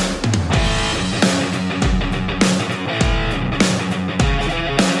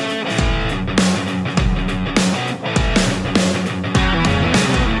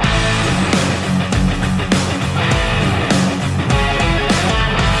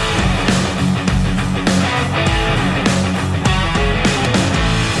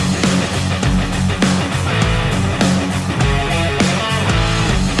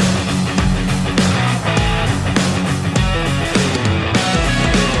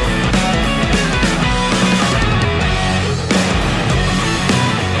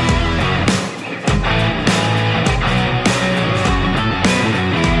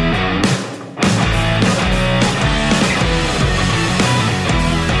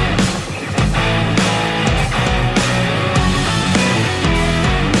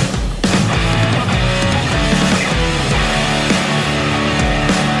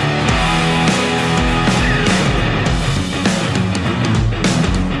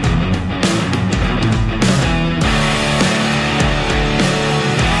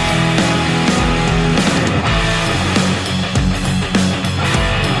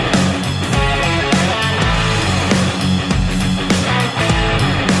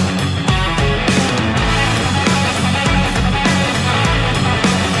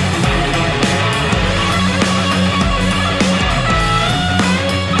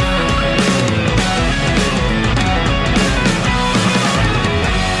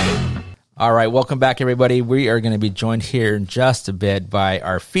 All right, welcome back, everybody. We are going to be joined here in just a bit by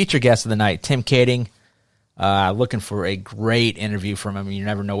our feature guest of the night, Tim Kading. Looking for a great interview from him. You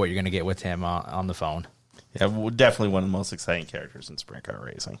never know what you're going to get with him on the phone. Yeah, definitely one of the most exciting characters in sprint car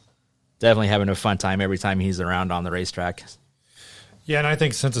racing. Definitely having a fun time every time he's around on the racetrack. Yeah, and I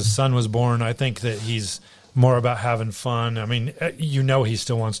think since his son was born, I think that he's more about having fun. I mean, he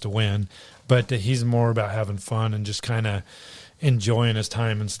still wants to win, but he's more about having fun and just kind of enjoying his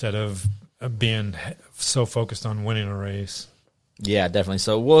time instead of being so focused on winning a race. Yeah, definitely.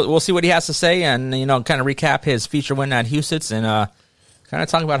 So we'll see what he has to say and, kind of recap his feature win at Houston's and kind of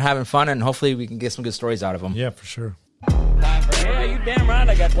talk about having fun, and hopefully we can get some good stories out of him. Yeah, for sure. Yeah, you damn right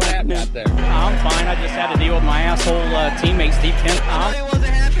I got what happened out there. I'm fine. I just had to deal with my asshole teammates, Steve Kent. They wasn't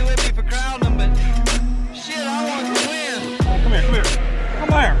happy with me for crowding them, but shit, I want to win.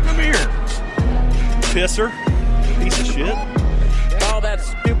 Come here. Pisser. Piece of shit. All that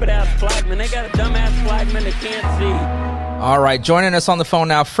stupid-ass flagman. They got a dumbass flagman that can't see. All right, joining us on the phone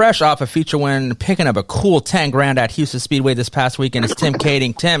now, fresh off a feature win, picking up a cool $10,000 at Houston Speedway this past weekend, is Tim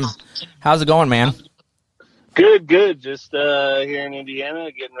Kading. Tim, how's it going, man? Good. Just here in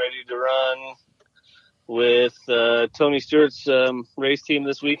Indiana, getting ready to run with Tony Stewart's race team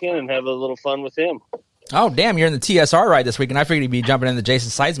this weekend and have a little fun with him. Oh, damn, you're in the TSR ride this week, and I figured you'd be jumping in the Jason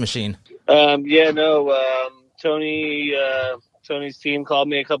Sides machine. Tony's team called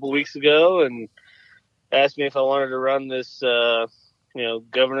me a couple weeks ago and asked me if I wanted to run this,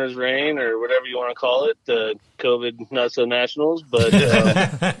 governor's reign or whatever you want to call it, the COVID not so nationals. But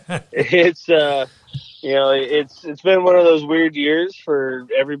it's been one of those weird years for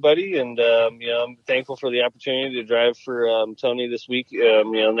everybody, and I'm thankful for the opportunity to drive for Tony this week.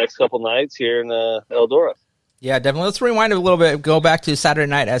 Next couple nights here in Eldora. Yeah, definitely. Let's rewind a little bit. Go back to Saturday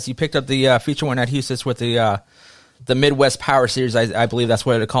night as you picked up the feature win at Houston with the Midwest Power Series. I believe that's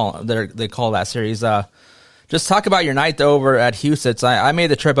what they call that series. Just talk about your night over at Houston. I made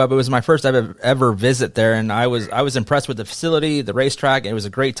the trip up. It was my first ever visit there, and I was impressed with the facility, the racetrack. It was a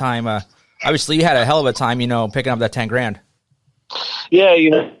great time. Obviously, you had a hell of a time, picking up that $10,000.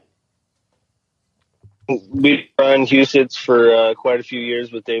 Yeah, we've run Houston's for quite a few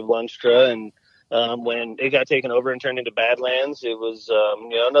years with Dave Lunstra, and when it got taken over and turned into Badlands, it was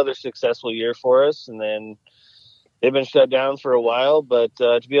another successful year for us. And then they've been shut down for a while, but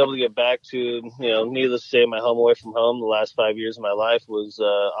to be able to get back to, needless to say, my home away from home the last 5 years of my life was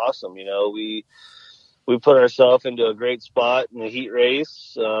awesome. We put ourselves into a great spot in the heat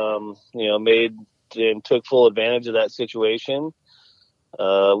race, made and took full advantage of that situation.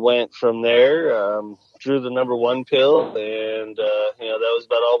 Went from there, drew the number one pill, and that was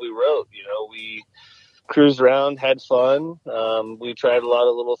about all we wrote. We cruised around, had fun. We tried a lot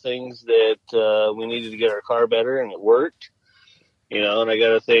of little things that we needed to get our car better, and it worked. And I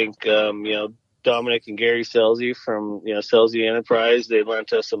got to thank Dominic and Gary Selzy from Selzy Enterprise. They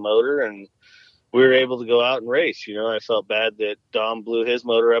lent us a motor, and we were able to go out and race. I felt bad that Dom blew his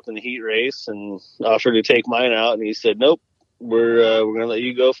motor up in the heat race and offered to take mine out, and he said, "Nope, we're going to let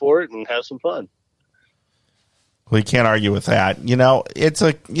you go for it and have some fun." Well, you can't argue with that.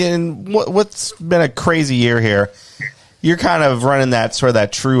 What's been a crazy year here. You're kind of running that sort of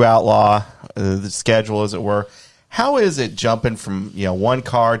that true outlaw the schedule, as it were. How is it jumping from one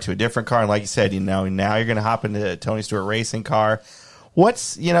car to a different car? And like you said, now you're going to hop into a Tony Stewart racing car.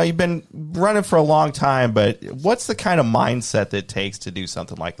 What's you've been running for a long time, but what's the kind of mindset that it takes to do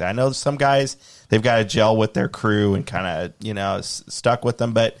something like that? I know some guys, they've got to gel with their crew and kind of stuck with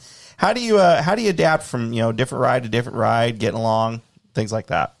them, but how do you adapt from different ride to different ride, getting along, things like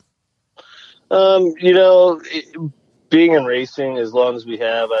that? Being in racing as long as we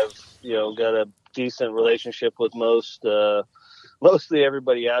have, I've got a decent relationship with mostly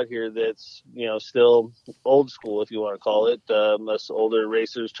everybody out here that's still old school, if you want to call it. Us older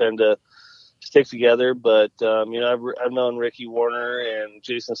racers tend to stick together, but I've known Ricky Warner and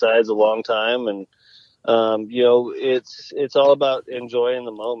Jason Sides a long time, and it's all about enjoying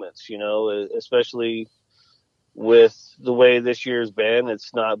the moments, especially with the way this year's been.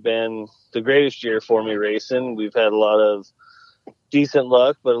 It's not been the greatest year for me racing. We've had a lot of decent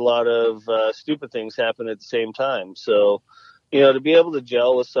luck, but a lot of stupid things happen at the same time. So, to be able to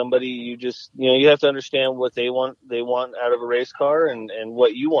gel with somebody, you have to understand what they want out of a race car and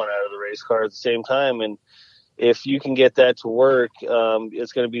what you want out of the race car at the same time. And if you can get that to work,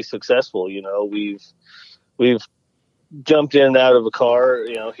 it's going to be successful. We've jumped in and out of a car,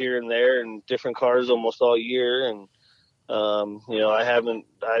 here and there, and different cars almost all year. And,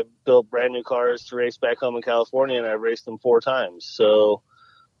 I built brand new cars to race back home in California, and I've raced them 4 times. So,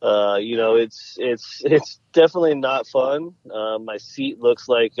 it's definitely not fun. My seat looks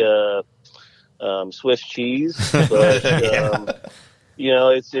like Swiss cheese, but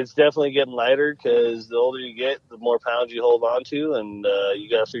it's definitely getting lighter because the older you get, the more pounds you hold on to, and you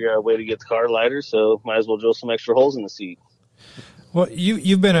got to figure out a way to get the car lighter. So might as well drill some extra holes in the seat. Well,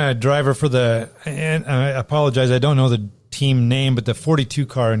 you've been a driver for and I apologize, I don't know the team name, but the 42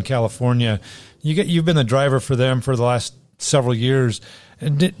 car in California. You've been the driver for them for the last several years.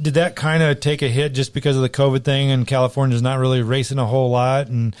 And did that kind of take a hit just because of the COVID thing, and California's not really racing a whole lot,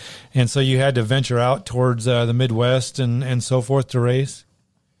 and so you had to venture out towards the Midwest and so forth to race?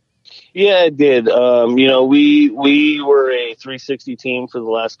 Yeah, it did. We were a 360 team for the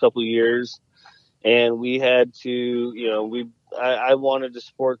last couple of years, and we had to, I wanted to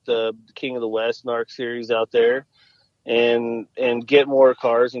support the King of the West NARC series out there and get more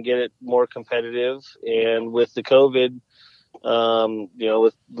cars and get it more competitive. And with the COVID,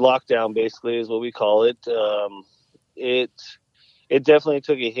 with lockdown basically is what we call it. It definitely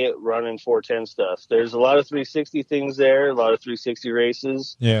took a hit running 410 stuff. There's a lot of 360 things there, a lot of 360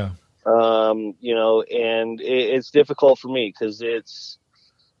 races. Yeah. And it's difficult for me because it's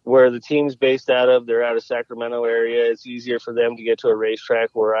where the team's based out of. They're out of Sacramento area. It's easier for them to get to a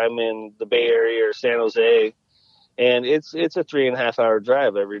racetrack where I'm in the Bay Area or San Jose. and it's a 3.5 hour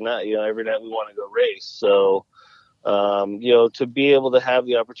drive every night. Every night we want to go race. So, to be able to have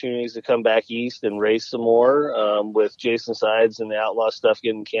the opportunities to come back east and race some more, with Jason Sides and the Outlaw stuff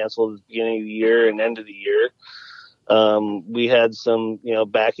getting canceled at the beginning of the year and end of the year. We had some,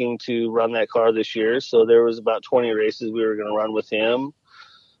 backing to run that car this year. So there was about 20 races we were going to run with him.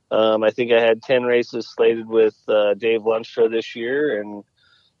 I think I had 10 races slated with Dave Lunstra this year. And,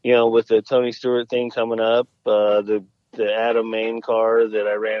 with the Tony Stewart thing coming up, the Adam Main car that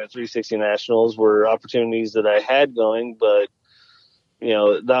I ran at 360 Nationals were opportunities that I had going, but,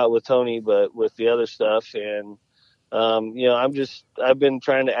 not with Tony, but with the other stuff. And, I've been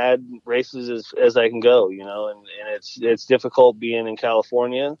trying to add races as I can go, and it's difficult being in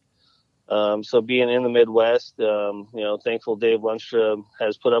California. So being in the Midwest, thankful Dave Lunstra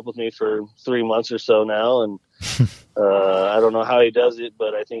has put up with me for 3 months or so now. And, I don't know how he does it,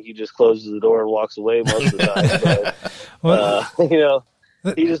 but I think he just closes the door and walks away most of the time.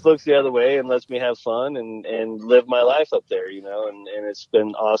 But, he just looks the other way and lets me have fun and live my life up there, and it's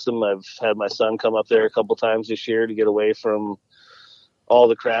been awesome. I've had my son come up there a couple times this year to get away from all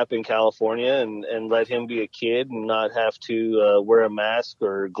the crap in California and let him be a kid and not have to wear a mask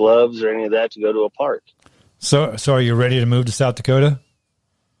or gloves or any of that to go to a park. So are you ready to move to South Dakota?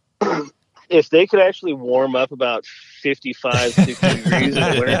 If they could actually warm up about 55, 60 degrees in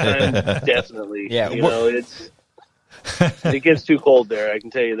the wintertime, definitely. Yeah, it gets too cold there, I can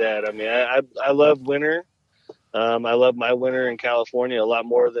tell you that. I mean, I love winter. I love my winter in California a lot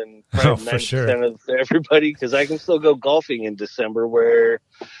more than 90% of everybody, because I can still go golfing in December where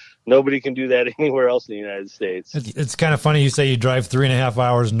nobody can do that anywhere else in the United States. It's kind of funny you say you drive 3.5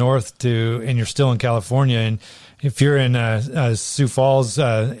 hours north and you're still in California. And if you're in Sioux Falls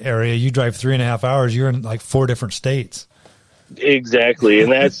area, you drive 3.5 hours, you're in like 4 different states. Exactly.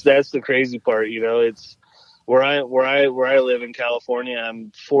 And that's the crazy part. It's where I live in California.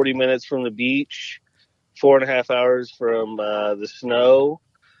 I'm 40 minutes from the beach, 4.5 hours from the snow,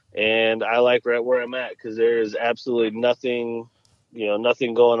 and I like right where I'm at because there is absolutely nothing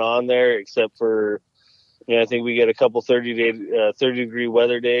going on there except for, I think we get a couple 30-degree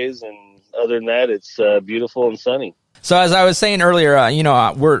weather days, and other than that, it's beautiful and sunny. So as I was saying earlier, our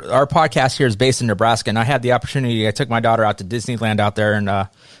podcast here is based in Nebraska, and I had the opportunity. I took my daughter out to Disneyland out there in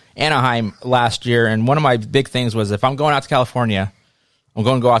Anaheim last year, and one of my big things was if I'm going out to California, I'm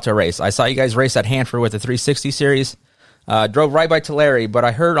going to go out to a race. I saw you guys race at Hanford with the 360 series. Drove right by Tulare, but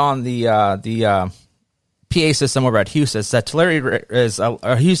I heard on the PA system over at Huset's that Tulare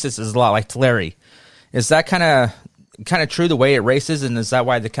Huset's is a lot like Tulare. Is that kind of true the way it races, and is that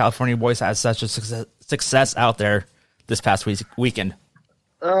why the California boys had such a success out there this past weekend?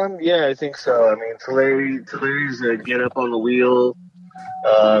 Yeah, I think so. I mean, Tulare's a get up on the wheel.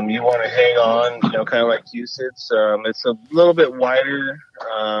 You want to hang on, kind of like Huset's. It's a little bit wider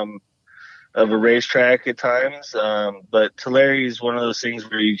of a racetrack at times, but Tulare is one of those things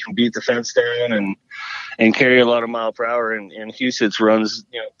where you can beat the fence down and carry a lot of mile per hour, and Huset's runs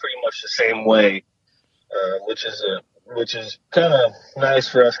pretty much the same way, which is kind of nice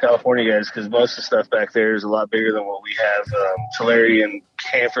for us California guys, because most of the stuff back there is a lot bigger than what we have. Tulare and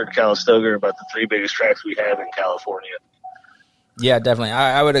Hanford, Calistoga are about the 3 biggest tracks we have in California. Yeah, definitely.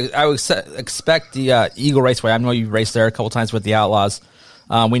 I would expect the Eagle Raceway. I know you raced there a couple times with the Outlaws.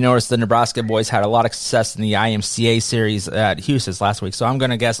 We noticed the Nebraska boys had a lot of success in the IMCA series at Huset's last week, so I'm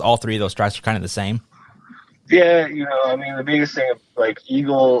going to guess all 3 of those tracks are kind of the same. Yeah, I mean, the biggest thing like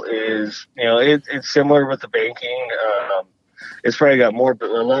Eagle is, it's similar with the banking. It's probably got a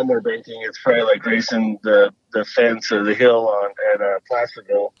lot more banking. It's probably like racing the fence or the hill at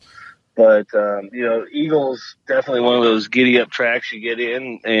Placerville. But, Eagle's definitely one of those giddy-up tracks you get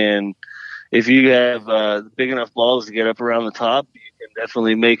in, and if you have big enough balls to get up around the top, you can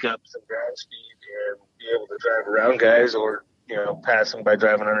definitely make up some ground speed and be able to drive around guys or, pass them by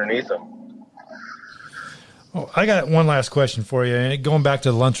driving underneath them. Oh, I got one last question for you. And going back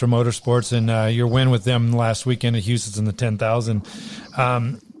to the Lunstra Motorsports and your win with them last weekend at Huset's in the 10,000,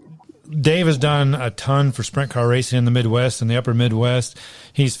 Dave has done a ton for sprint car racing in the Midwest and the upper Midwest.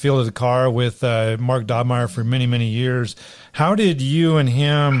 He's fielded a car with Mark Dobmeyer for many, many years. How did you and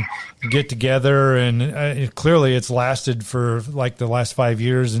him get together? And clearly it's lasted for like the last 5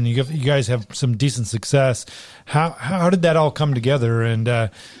 years, and you guys have some decent success. How did that all come together? And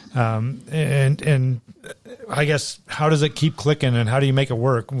I guess, how does it keep clicking, and how do you make it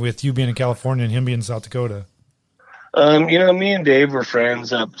work with you being in California and him being in South Dakota? Me and Dave were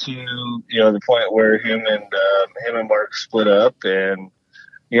friends up to, the point where him and Mark split up, and,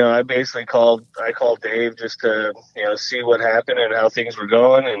 I called Dave just to, see what happened and how things were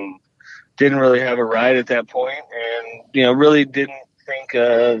going. And didn't really have a ride at that point, and really didn't think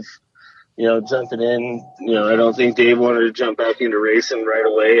of jumping in. I don't think Dave wanted to jump back into racing right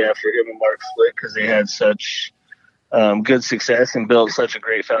away after him and Mark split, because they had such good success and built such a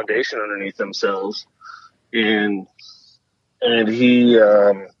great foundation underneath themselves. And he,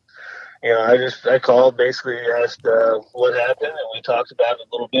 I called, basically asked what happened, and we talked about it a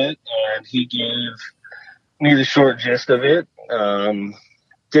little bit, and he gave me the short gist of it.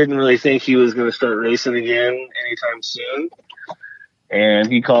 Didn't really think he was going to start racing again anytime soon.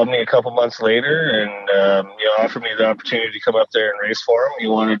 And he called me a couple months later and, offered me the opportunity to come up there and race for him. He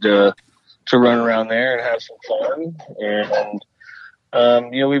wanted to run around there and have some fun.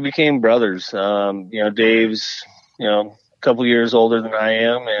 And, we became brothers. Dave's, a couple years older than I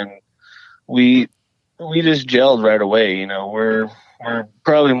am, and we just gelled right away. We're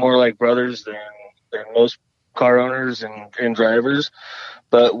probably more like brothers than most car owners and drivers.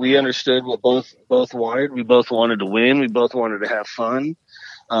 But we understood what both wanted. We both wanted to win. We both wanted to have fun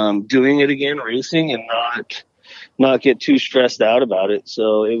doing it again, racing, and not get too stressed out about it.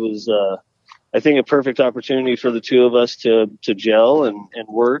 So it was, I think, a perfect opportunity for the two of us to gel and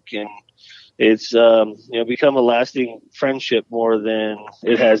work. And it's become a lasting friendship more than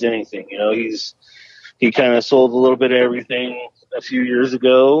it has anything. He kind of sold a little bit of everything a few years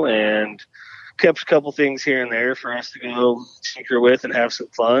ago and kept a couple things here and there for us to go tinker with and have some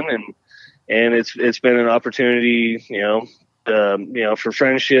fun, and it's been an opportunity, for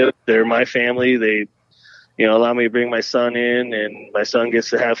friendship. They're my family. They, allow me to bring my son in, and my son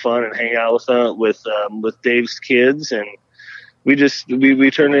gets to have fun and hang out with Dave's kids, and we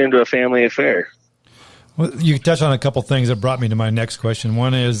turn it into a family affair. Well, you touched on a couple things that brought me to my next question.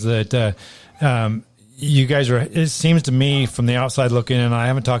 One is that you guys it seems to me from the outside looking in, I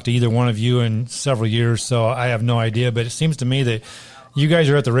haven't talked to either one of you in several years, so I have no idea, but it seems to me that you guys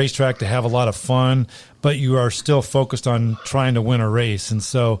are at the racetrack to have a lot of fun, but you are still focused on trying to win a race. And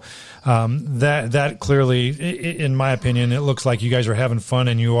so that clearly, in my opinion, it looks like you guys are having fun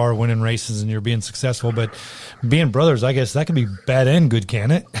and you are winning races and you're being successful. But being brothers, I guess that can be bad and good, can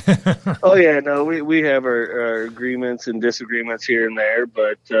it? Oh, yeah. No, we have our agreements and disagreements here and there,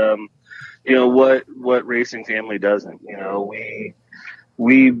 but what racing family doesn't?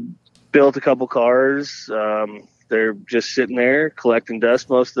 We built a couple cars. They're just sitting there collecting dust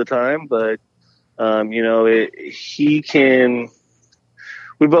most of the time, but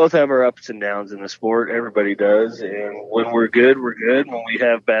we both have our ups and downs in the sport. Everybody does. And when we're good, we're good. When we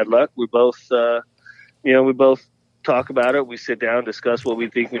have bad luck, we both talk about it. We sit down, discuss what we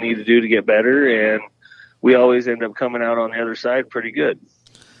think we need to do to get better. And we always end up coming out on the other side pretty good.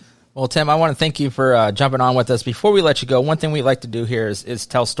 Well, Tim, I want to thank you for jumping on with us. Before we let you go, one thing we like to do here is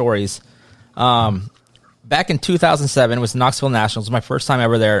tell stories. Back in 2007, it was Knoxville Nationals. It was my first time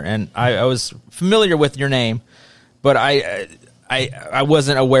ever there, and I was familiar with your name, but I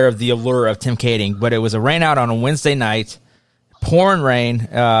wasn't aware of the allure of Tim Kaeding. But it was a rain out on a Wednesday night, pouring rain,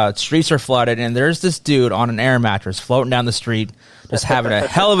 streets are flooded, and there's this dude on an air mattress floating down the street, just having a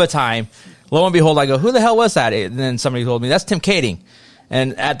hell of a time. Lo and behold, I go, who the hell was that? And then somebody told me, that's Tim Kaeding.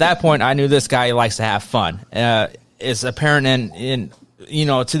 And at that point, I knew this guy likes to have fun. It's apparent in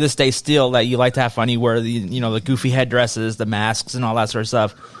to this day still that you like to have fun. You wear the goofy headdresses, the masks, and all that sort of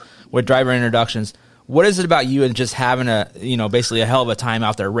stuff with driver introductions. What is it about you and just having basically a hell of a time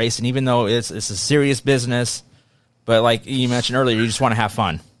out there racing, even though it's a serious business, but like you mentioned earlier, you just want to have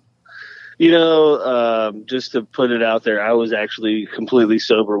fun? Just to put it out there, I was actually completely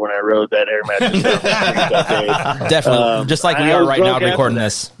sober when I rode that air mattress down the street that day. Definitely, just like we are right now recording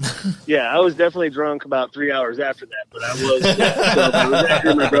this. Yeah, I was definitely drunk about 3 hours after that, but I was sober. I was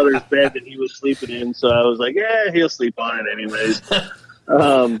actually in my brother's bed that he was sleeping in, so I was like, yeah, he'll sleep on it anyways.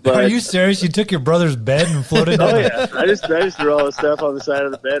 But, are you serious? You took your brother's bed and floated down? Oh, yeah. I just threw all the stuff on the side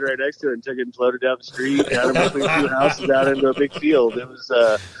of the bed right next to it and took it and floated down the street, out in between two houses, out into a big field. It was...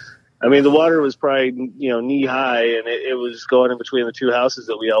 the water was probably, knee high, and it was going in between the two houses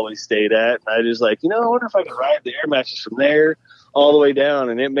that we always stayed at. And I just I wonder if I could ride the air mattress from there all the way down.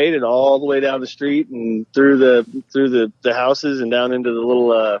 And it made it all the way down the street and through the houses and down into the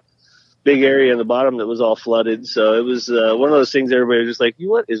little big area in the bottom that was all flooded. So it was one of those things everybody was just like,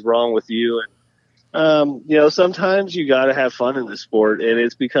 what is wrong with you? And, sometimes you got to have fun in the sport, and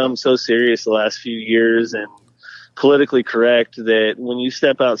it's become so serious the last few years and politically correct that when you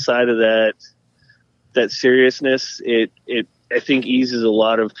step outside of that seriousness, it I think eases a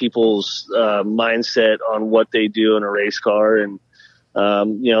lot of people's mindset on what they do in a race car. And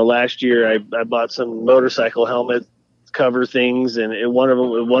last year I bought some motorcycle helmet cover things, and one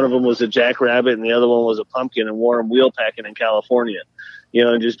of them was a jackrabbit, and the other one was a pumpkin, and wore them wheel packing in California.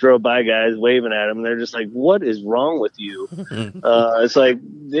 and just drove by guys waving at them. And they're just like, what is wrong with you? It's like,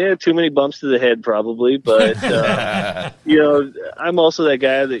 yeah, too many bumps to the head probably. But, I'm also that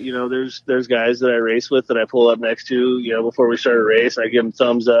guy that, there's guys that I race with that I pull up next to, before we start a race. I give them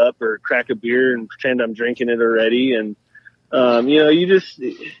thumbs up or crack a beer and pretend I'm drinking it already. And,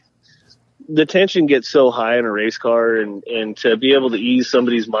 the tension gets so high in a race car, and to be able to ease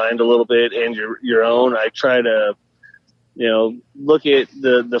somebody's mind a little bit and your own, I try to, look at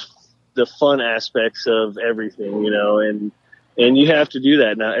the fun aspects of everything, and you have to do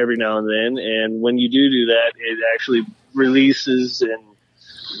that now every now and then. And when you do that, it actually releases, and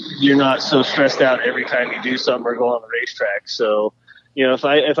you're not so stressed out every time you do something or go on the racetrack. So, if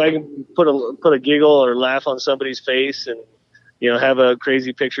I can put a giggle or laugh on somebody's face and, have a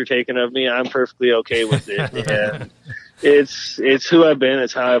crazy picture taken of me, I'm perfectly okay with it. And it's who I've been.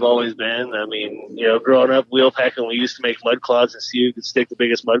 It's how I've always been. I mean, growing up wheel packing, we used to make mud clods and see who could stick the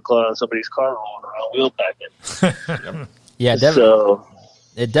biggest mud clod on somebody's car rolling around wheel packing. Yeah, definitely. So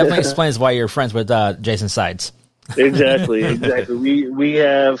it definitely explains why you're friends with Jason Sides. Exactly. We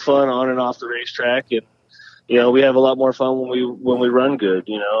have fun on and off the racetrack, and we have a lot more fun when we run good.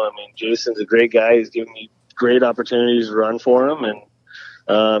 I mean, Jason's a great guy. He's given me great opportunities to run for him, and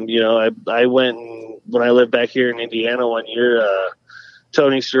I went, and when I lived back here in Indiana one year,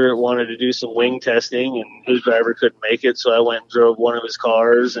 Tony Stewart wanted to do some wing testing, and his driver couldn't make it, so I went and drove one of his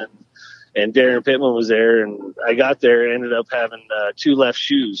cars, and Darren Pittman was there, and I got there and ended up having two left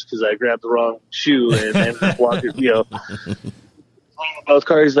shoes because I grabbed the wrong shoe and ended up walking, both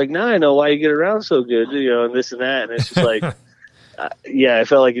cars. He's like, now I know why you get around so good, and this and that, and it's just like, I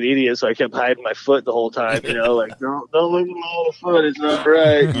felt like an idiot, so I kept hiding my foot the whole time, like, don't look at my little foot, it's not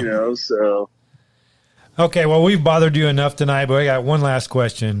right, so. Okay, well, we've bothered you enough tonight, but I got one last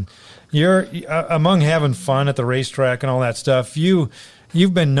question. You're among having fun at the racetrack and all that stuff. You've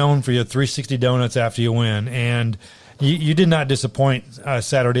been known for your 360 donuts after you win, and you did not disappoint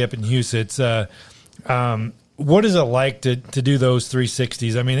Saturday up in Huset's. What is it like to do those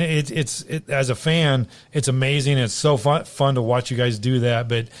 360s? I mean, it's as a fan, it's amazing. It's so fun to watch you guys do that.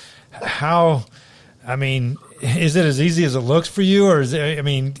 But is it as easy as it looks for you, or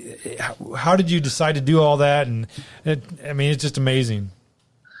how did you decide to do all that? And it's just amazing.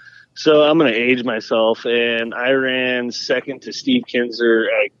 So I'm going to age myself, and I ran second to Steve Kinser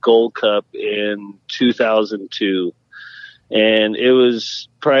at Gold Cup in 2002, and it was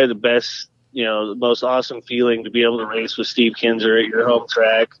probably the best, the most awesome feeling to be able to race with Steve Kinser at your home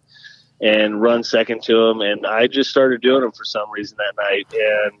track and run second to him. And I just started doing them for some reason that night.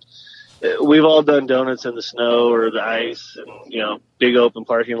 And we've all done donuts in the snow or the ice and, big open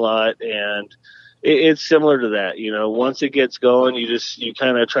parking lot. And it's similar to that. Once it gets going, you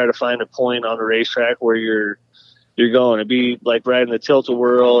kind of try to find a point on the racetrack where you're going. It'd be like riding the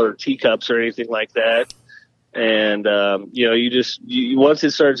tilt-a-whirl or teacups or anything like that. And, once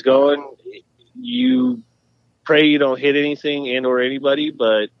it starts going, you pray you don't hit anything and or anybody,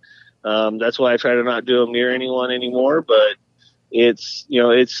 but that's why I try to not do them near anyone anymore. But it's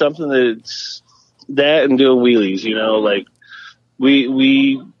something that's that and doing wheelies, like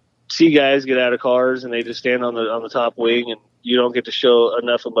we see guys get out of cars and they just stand on the top wing, and you don't get to show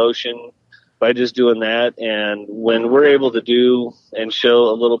enough emotion by just doing that. And when we're able to do and show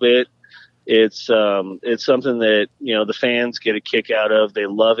a little bit, it's something that, the fans get a kick out of. They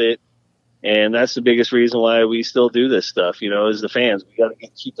love it. And that's the biggest reason why we still do this stuff, is the fans. We got to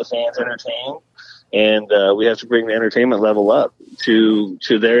keep the fans entertained, and we have to bring the entertainment level up to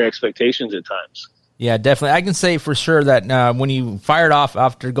their expectations at times. Yeah, definitely. I can say for sure that when you fired off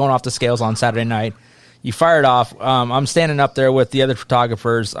after going off the scales on Saturday night, you fired off. I'm standing up there with the other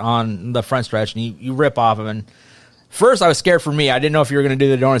photographers on the front stretch, and you rip off them. And first, I was scared for me. I didn't know if you were going to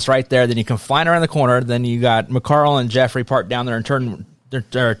do the donuts right there. Then you come flying around the corner. Then you got McCarl and Jeffrey parked down there and turn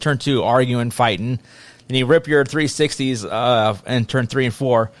 2 arguing, fighting. Then you rip your 360s in turn 3 and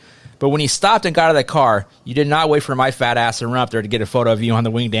 4. But when you stopped and got out of the car, you did not wait for my fat ass to run up there to get a photo of you on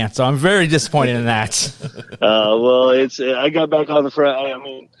the wing dance. So I'm very disappointed in that. Well, I got back on the front. I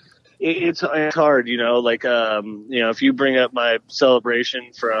mean, it's hard, if you bring up my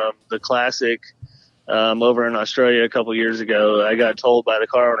celebration from the Classic over in Australia a couple years ago, I got told by the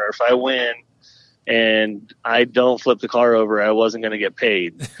car owner, if I win and I don't flip the car over, I wasn't going to get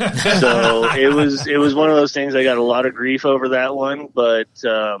paid. So it was one of those things. I got a lot of grief over that one, but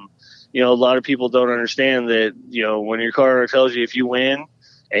a lot of people don't understand that, when your car owner tells you if you win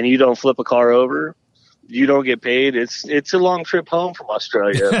and you don't flip a car over, you don't get paid. It's a long trip home from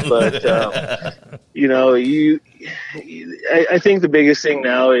Australia, but I think the biggest thing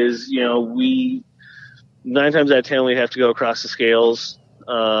now is, 9 times out of 10 we have to go across the scales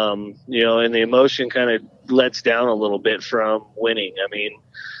you know, and the emotion kind of lets down a little bit from winning. I mean,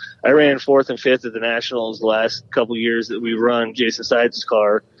 I ran 4th and 5th at the Nationals the last couple years that we run Jason Sides'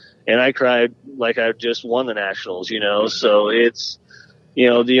 car, and I cried like I just won the Nationals, you know. So it's, you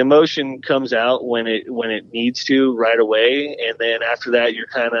know, the emotion comes out when it needs to right away, and then after that you're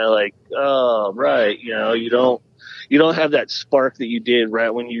kind of like, oh, right, you know, you don't have that spark that you did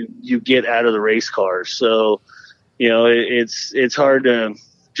right when you get out of the race car. So, you know, it's hard to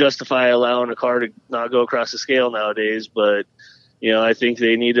justify allowing a car to not go across the scale nowadays, but you know, I think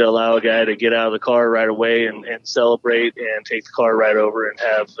they need to allow a guy to get out of the car right away and celebrate and take the car right over and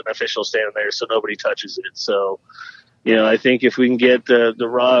have an official stand there so nobody touches it. So, you know, I think if we can get the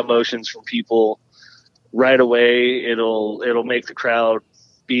raw emotions from people right away, it'll make the crowd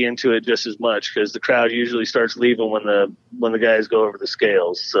be into it just as much, because the crowd usually starts leaving when the guys go over the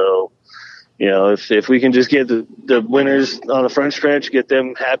scales. So, you know, if we can just get the winners on the front stretch, get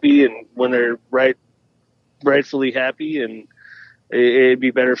them happy, and when they're rightfully happy, and it'd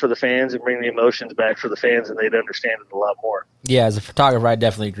be better for the fans and bring the emotions back for the fans, and they'd understand it a lot more. Yeah, as a photographer, I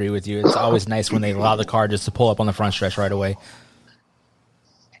definitely agree with you. It's always nice when they allow the car just to pull up on the front stretch right away.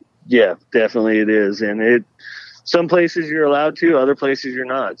 Yeah, definitely it is. And some places you're allowed to, other places you're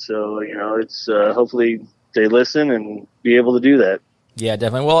not. So, you know, it's hopefully they listen and be able to do that. Yeah,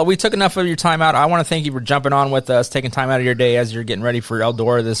 definitely. Well, we took enough of your time out. I want to thank you for jumping on with us, taking time out of your day as you're getting ready for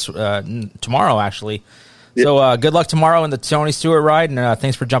Eldora this tomorrow, actually. Yep. So good luck tomorrow in the Tony Stewart ride, and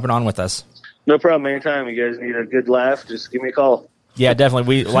thanks for jumping on with us. No problem. Anytime you guys need a good laugh, just give me a call. Yeah,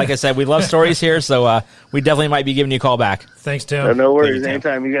 definitely. Like I said, we love stories here, so we definitely might be giving you a call back. Thanks, Tim. No worries.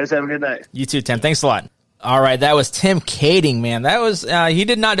 Anytime. You guys have a good night. You too, Tim. Thanks a lot. All right, that was Tim Kading, man. That was he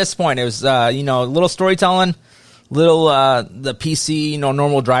did not disappoint. It was you know, a little storytelling, little the PC, you know,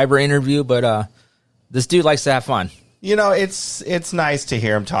 normal driver interview, but this dude likes to have fun. You know, it's nice to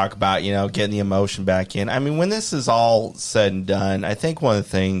hear him talk about, you know, getting the emotion back in. I mean, when this is all said and done, I think one of the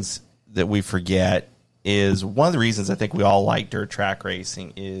things that we forget is one of the reasons I think we all like dirt track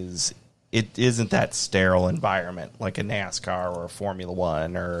racing is it isn't that sterile environment like a NASCAR or a Formula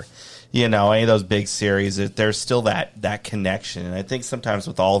One or, you know, any of those big series. There's still that connection. And I think sometimes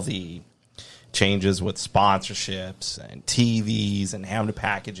with all the changes with sponsorships and TVs and having to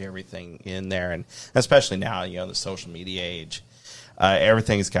package everything in there, and especially now, you know, the social media age,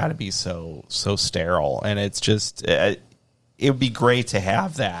 everything's got to be so sterile. And it's just it would be great to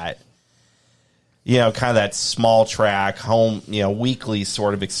have that, you know, kind of that small track home, you know, weekly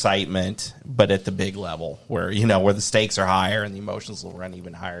sort of excitement, but at the big level where, you know, where the stakes are higher and the emotions will run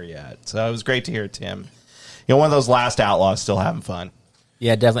even higher yet. So it was great to hear Tim, you know, one of those last outlaws still having fun.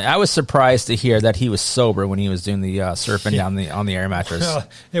 Yeah, definitely. I was surprised to hear that he was sober when he was doing the surfing down on the air mattress. Well,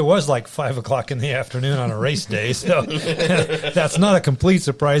 it was like 5 o'clock in the afternoon on a race day, so that's not a complete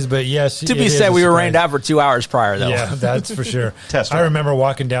surprise. But yes, to be said, we were rained out for 2 hours prior, though. Yeah, that's for sure. I remember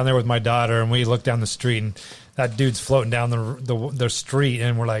walking down there with my daughter, and we looked down the street, and that dude's floating down the street,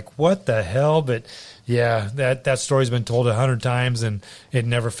 and we're like, "What the hell?" But yeah, that story's been told 100 times, and it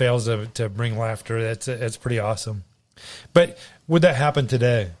never fails to bring laughter. It's pretty awesome. But would that happen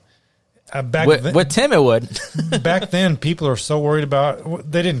today? With Tim, it would. Back then, people are so worried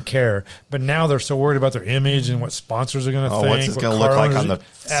about, they didn't care. But now they're so worried about their image and what sponsors are going to think. What's it going to look like on the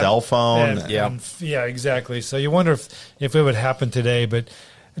cell phone? Yeah, exactly. So you wonder if it would happen today. But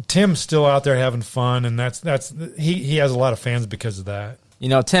Tim's still out there having fun, and he has a lot of fans because of that. You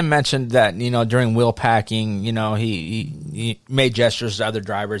know, Tim mentioned that, you know, during wheel packing, you know, he made gestures to other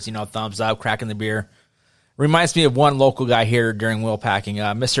drivers, you know, thumbs up, cracking the beer. Reminds me of one local guy here during wheel packing,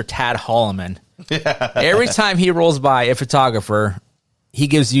 Mr. Tad Holloman. Every time he rolls by a photographer, he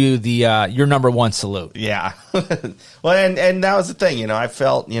gives you the your number one salute. Yeah. Well, and that was the thing, you know, I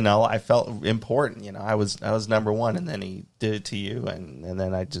felt important, you know, I was number one, and then he did it to you, and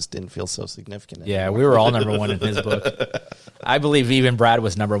then I just didn't feel so significant anymore. Yeah, we were all number one in his book. I believe even Brad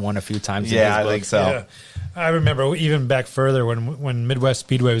was number one a few times in his book. I think so. Yeah. I remember even back further when Midwest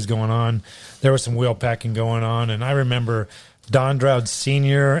Speedway was going on, there was some wheel packing going on, and I remember Don Dowd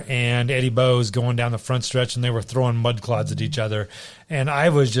Sr. and Eddie Bowes going down the front stretch, and they were throwing mud clods at each other, and I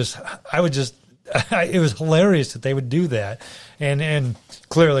would just it was hilarious that they would do that, and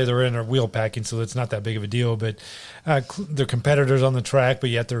clearly they were in their wheel packing, so it's not that big of a deal, but they're competitors on the track, but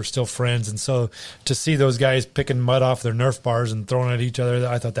yet they're still friends, and so to see those guys picking mud off their Nerf bars and throwing it at each other,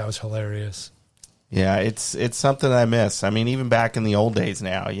 I thought that was hilarious. Yeah, it's something I miss. I mean, even back in the old days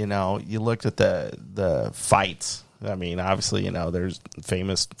now, you know, you looked at the fights. I mean, obviously, you know, there's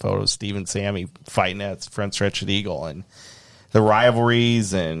famous photos, Steve and Sammy fighting at front stretch at Eagle, and the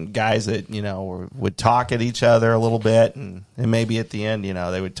rivalries and guys that, you know, would talk at each other a little bit, and maybe at the end, you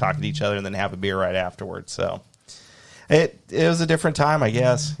know, they would talk at each other and then have a beer right afterwards. So it was a different time, I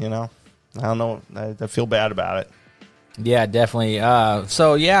guess, you know. I don't know. I feel bad about it. Yeah, definitely.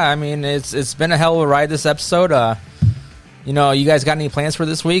 So yeah, I mean, it's been a hell of a ride this episode. You know, you guys got any plans for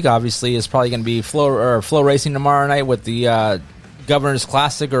this week? Obviously, it's probably going to be flow racing tomorrow night with the Governor's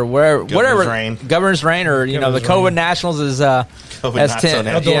Classic or whatever, Governor's Rain, or you know, the COVID Nationals is as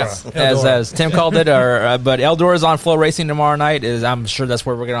Tim called it. But Eldora's on Flow Racing tomorrow night. I'm sure that's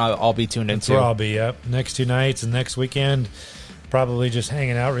where we're going to all be tuned into. That's where I'll be. Yep, next 2 nights and next weekend. Probably just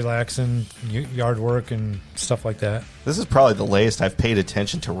hanging out, relaxing, yard work, and stuff like that. This is probably the latest I've paid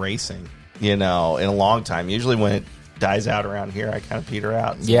attention to racing, you know, in a long time. Usually when it dies out around here, I kind of peter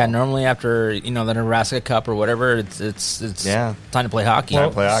out. So. Yeah, normally after, you know, the Nebraska Cup or whatever, it's time to play hockey.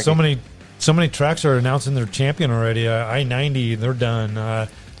 Well, so many tracks are announcing their champion already. I-90, they're done. I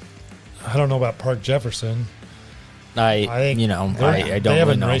don't know about Park Jefferson. I don't they really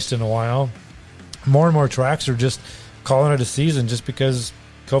haven't know. raced in a while. More and more tracks are just calling it a season just because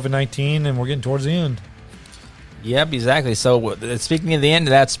COVID-19 and we're getting towards the end. Yep, exactly. So speaking of the end,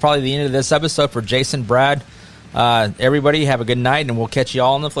 that's probably the end of this episode for Jason, Brad. Everybody have a good night, and we'll catch you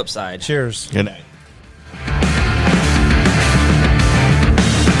all on the flip side. Cheers. Good night.